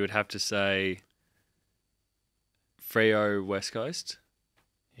 then you would have to say Freo West Coast.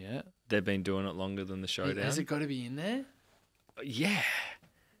 Yeah. They've been doing it longer than the showdown. Has it got to be in there? Yeah.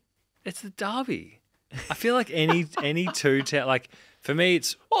 It's the derby. I feel like any two like for me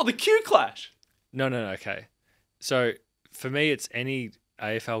it's the Q clash. No, okay. So for me it's any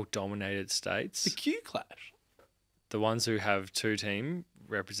AFL dominated states. The Q clash. The ones who have 2 team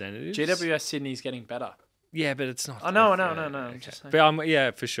representatives. GWS Sydney's getting better. Yeah, but it's not. I know. Okay. I'm just saying.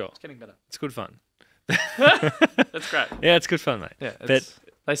 But for sure. It's getting better. It's good fun. That's great. Yeah, it's good fun, mate. Yeah, but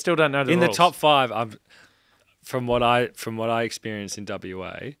they still don't know the rules. rules. The top 5, from what I experienced in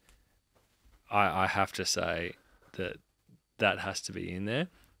WA, I have to say that has to be in there.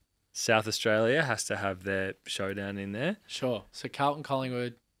 South Australia has to have their showdown in there. Sure. So Carlton,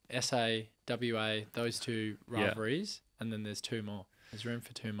 Collingwood, SA, WA, those 2 rivalries, and then there's 2 more. There's room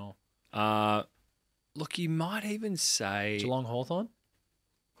for 2 more. Look, you might even say Geelong Hawthorn?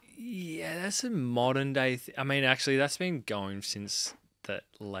 yeah, that's a modern day. I mean, actually, that's been going since the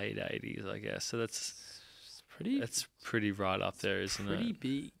late 80s, I guess. So that's pretty right up there, isn't pretty it?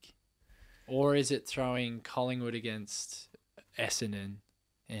 big. Or is it throwing Collingwood against Essendon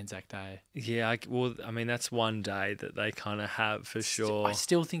Anzac Day? Yeah, well, I mean, that's one day that they kind of have for sure. I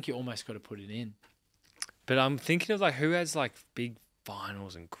still think you almost got to put it in. But I'm thinking of like who has like big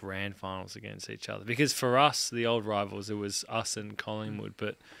finals and grand finals against each other. Because for us, the old rivals, it was us and Collingwood,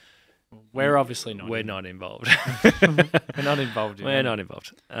 but We're obviously not. we're not involved. We're not involved in We're it. not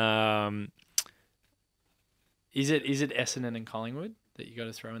involved. Is it Essendon and Collingwood that you got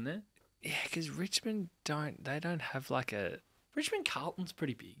to throw in there? Yeah, because Richmond don't have like a. Richmond Carlton's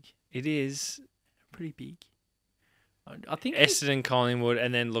pretty big. It is Pretty big. I think. Essendon, Collingwood,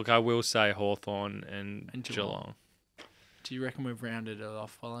 and then look, I will say Hawthorn and And Geelong. Do you reckon we've rounded it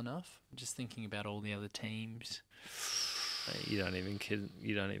off well enough? I'm just thinking about all the other teams. You don't even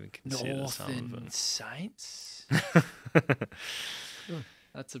consider North some of them. and Saints.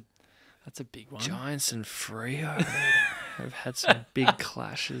 That's a big one. Giants and Freo have had some big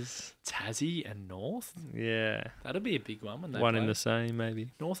clashes. Tassie and North. Yeah, That'll be a big one when they one play. in the same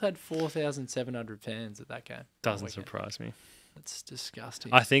maybe. North had 4,700 fans at that game. Doesn't Weekend. surprise me. That's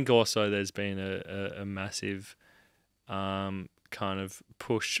disgusting. I think also there's been a massive kind of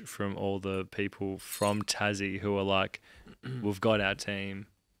push from all the people from Tassie who are like, we've got our team,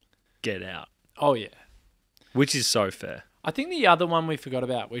 get out. Oh yeah. Which is so fair. I think the other one we forgot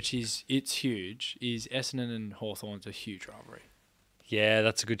about, which is it's huge, is Essendon and Hawthorn's a huge rivalry. Yeah,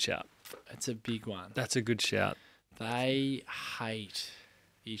 that's a good shout. It's a big one. That's a good shout. They hate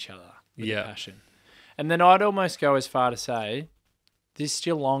each other with Yeah. a passion. And then I'd almost go as far to say this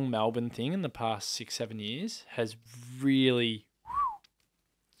Geelong Melbourne thing in the past 6-7 years has really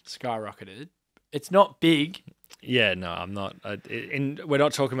skyrocketed. It's not big. Yeah, no, I'm not. And we're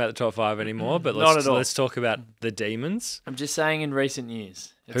not talking about the top five anymore, but Not let's at all. let's talk about the Demons. I'm just saying in recent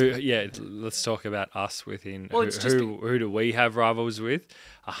years. It's Let's talk about us within. Well, who, it's just who do we have rivals with?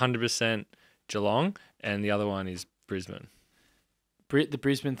 100% Geelong, and the other one is Brisbane. the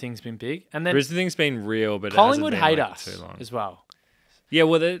Brisbane thing's been big. And then Brisbane thing's been real, but Collingwood it hasn't hate been like us too long. as well. Yeah,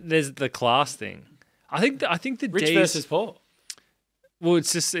 well, there's the class thing. I think the Rich D's, versus poor. Well,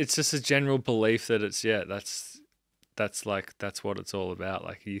 it's just a general belief that that's what it's all about.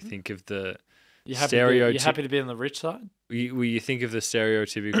 Like you think of the You're happy to be on the rich side? you think of the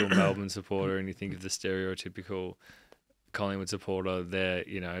stereotypical Melbourne supporter and you think of the stereotypical Collingwood supporter. There,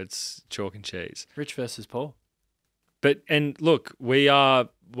 it's chalk and cheese. Rich versus poor. And look, we are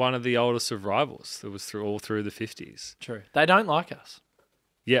one of the oldest of rivals. That was all through the 50s. True. They don't like us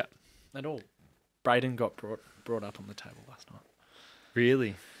Yeah, at all. Braden got brought up on the table last night.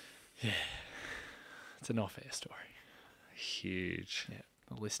 really It's an off-air story. huge. Yeah,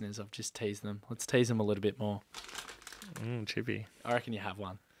 the listeners, I've just teased them. Let's tease them a little bit more. Chippy. I reckon you have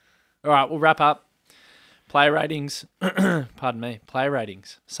one. All right, we'll wrap up. Player ratings. Pardon me. Player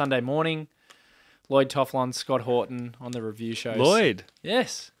ratings. Sunday morning. Lloyd Tofflon, Scott Horton on the review shows. Lloyd,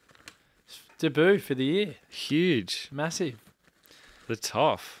 Yes. Debut for the year. huge. Massive. The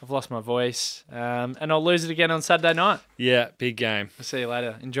Toff. I've lost my voice. And I'll lose it again on Saturday night. Yeah, big game. I'll see you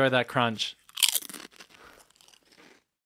later. Enjoy that crunch.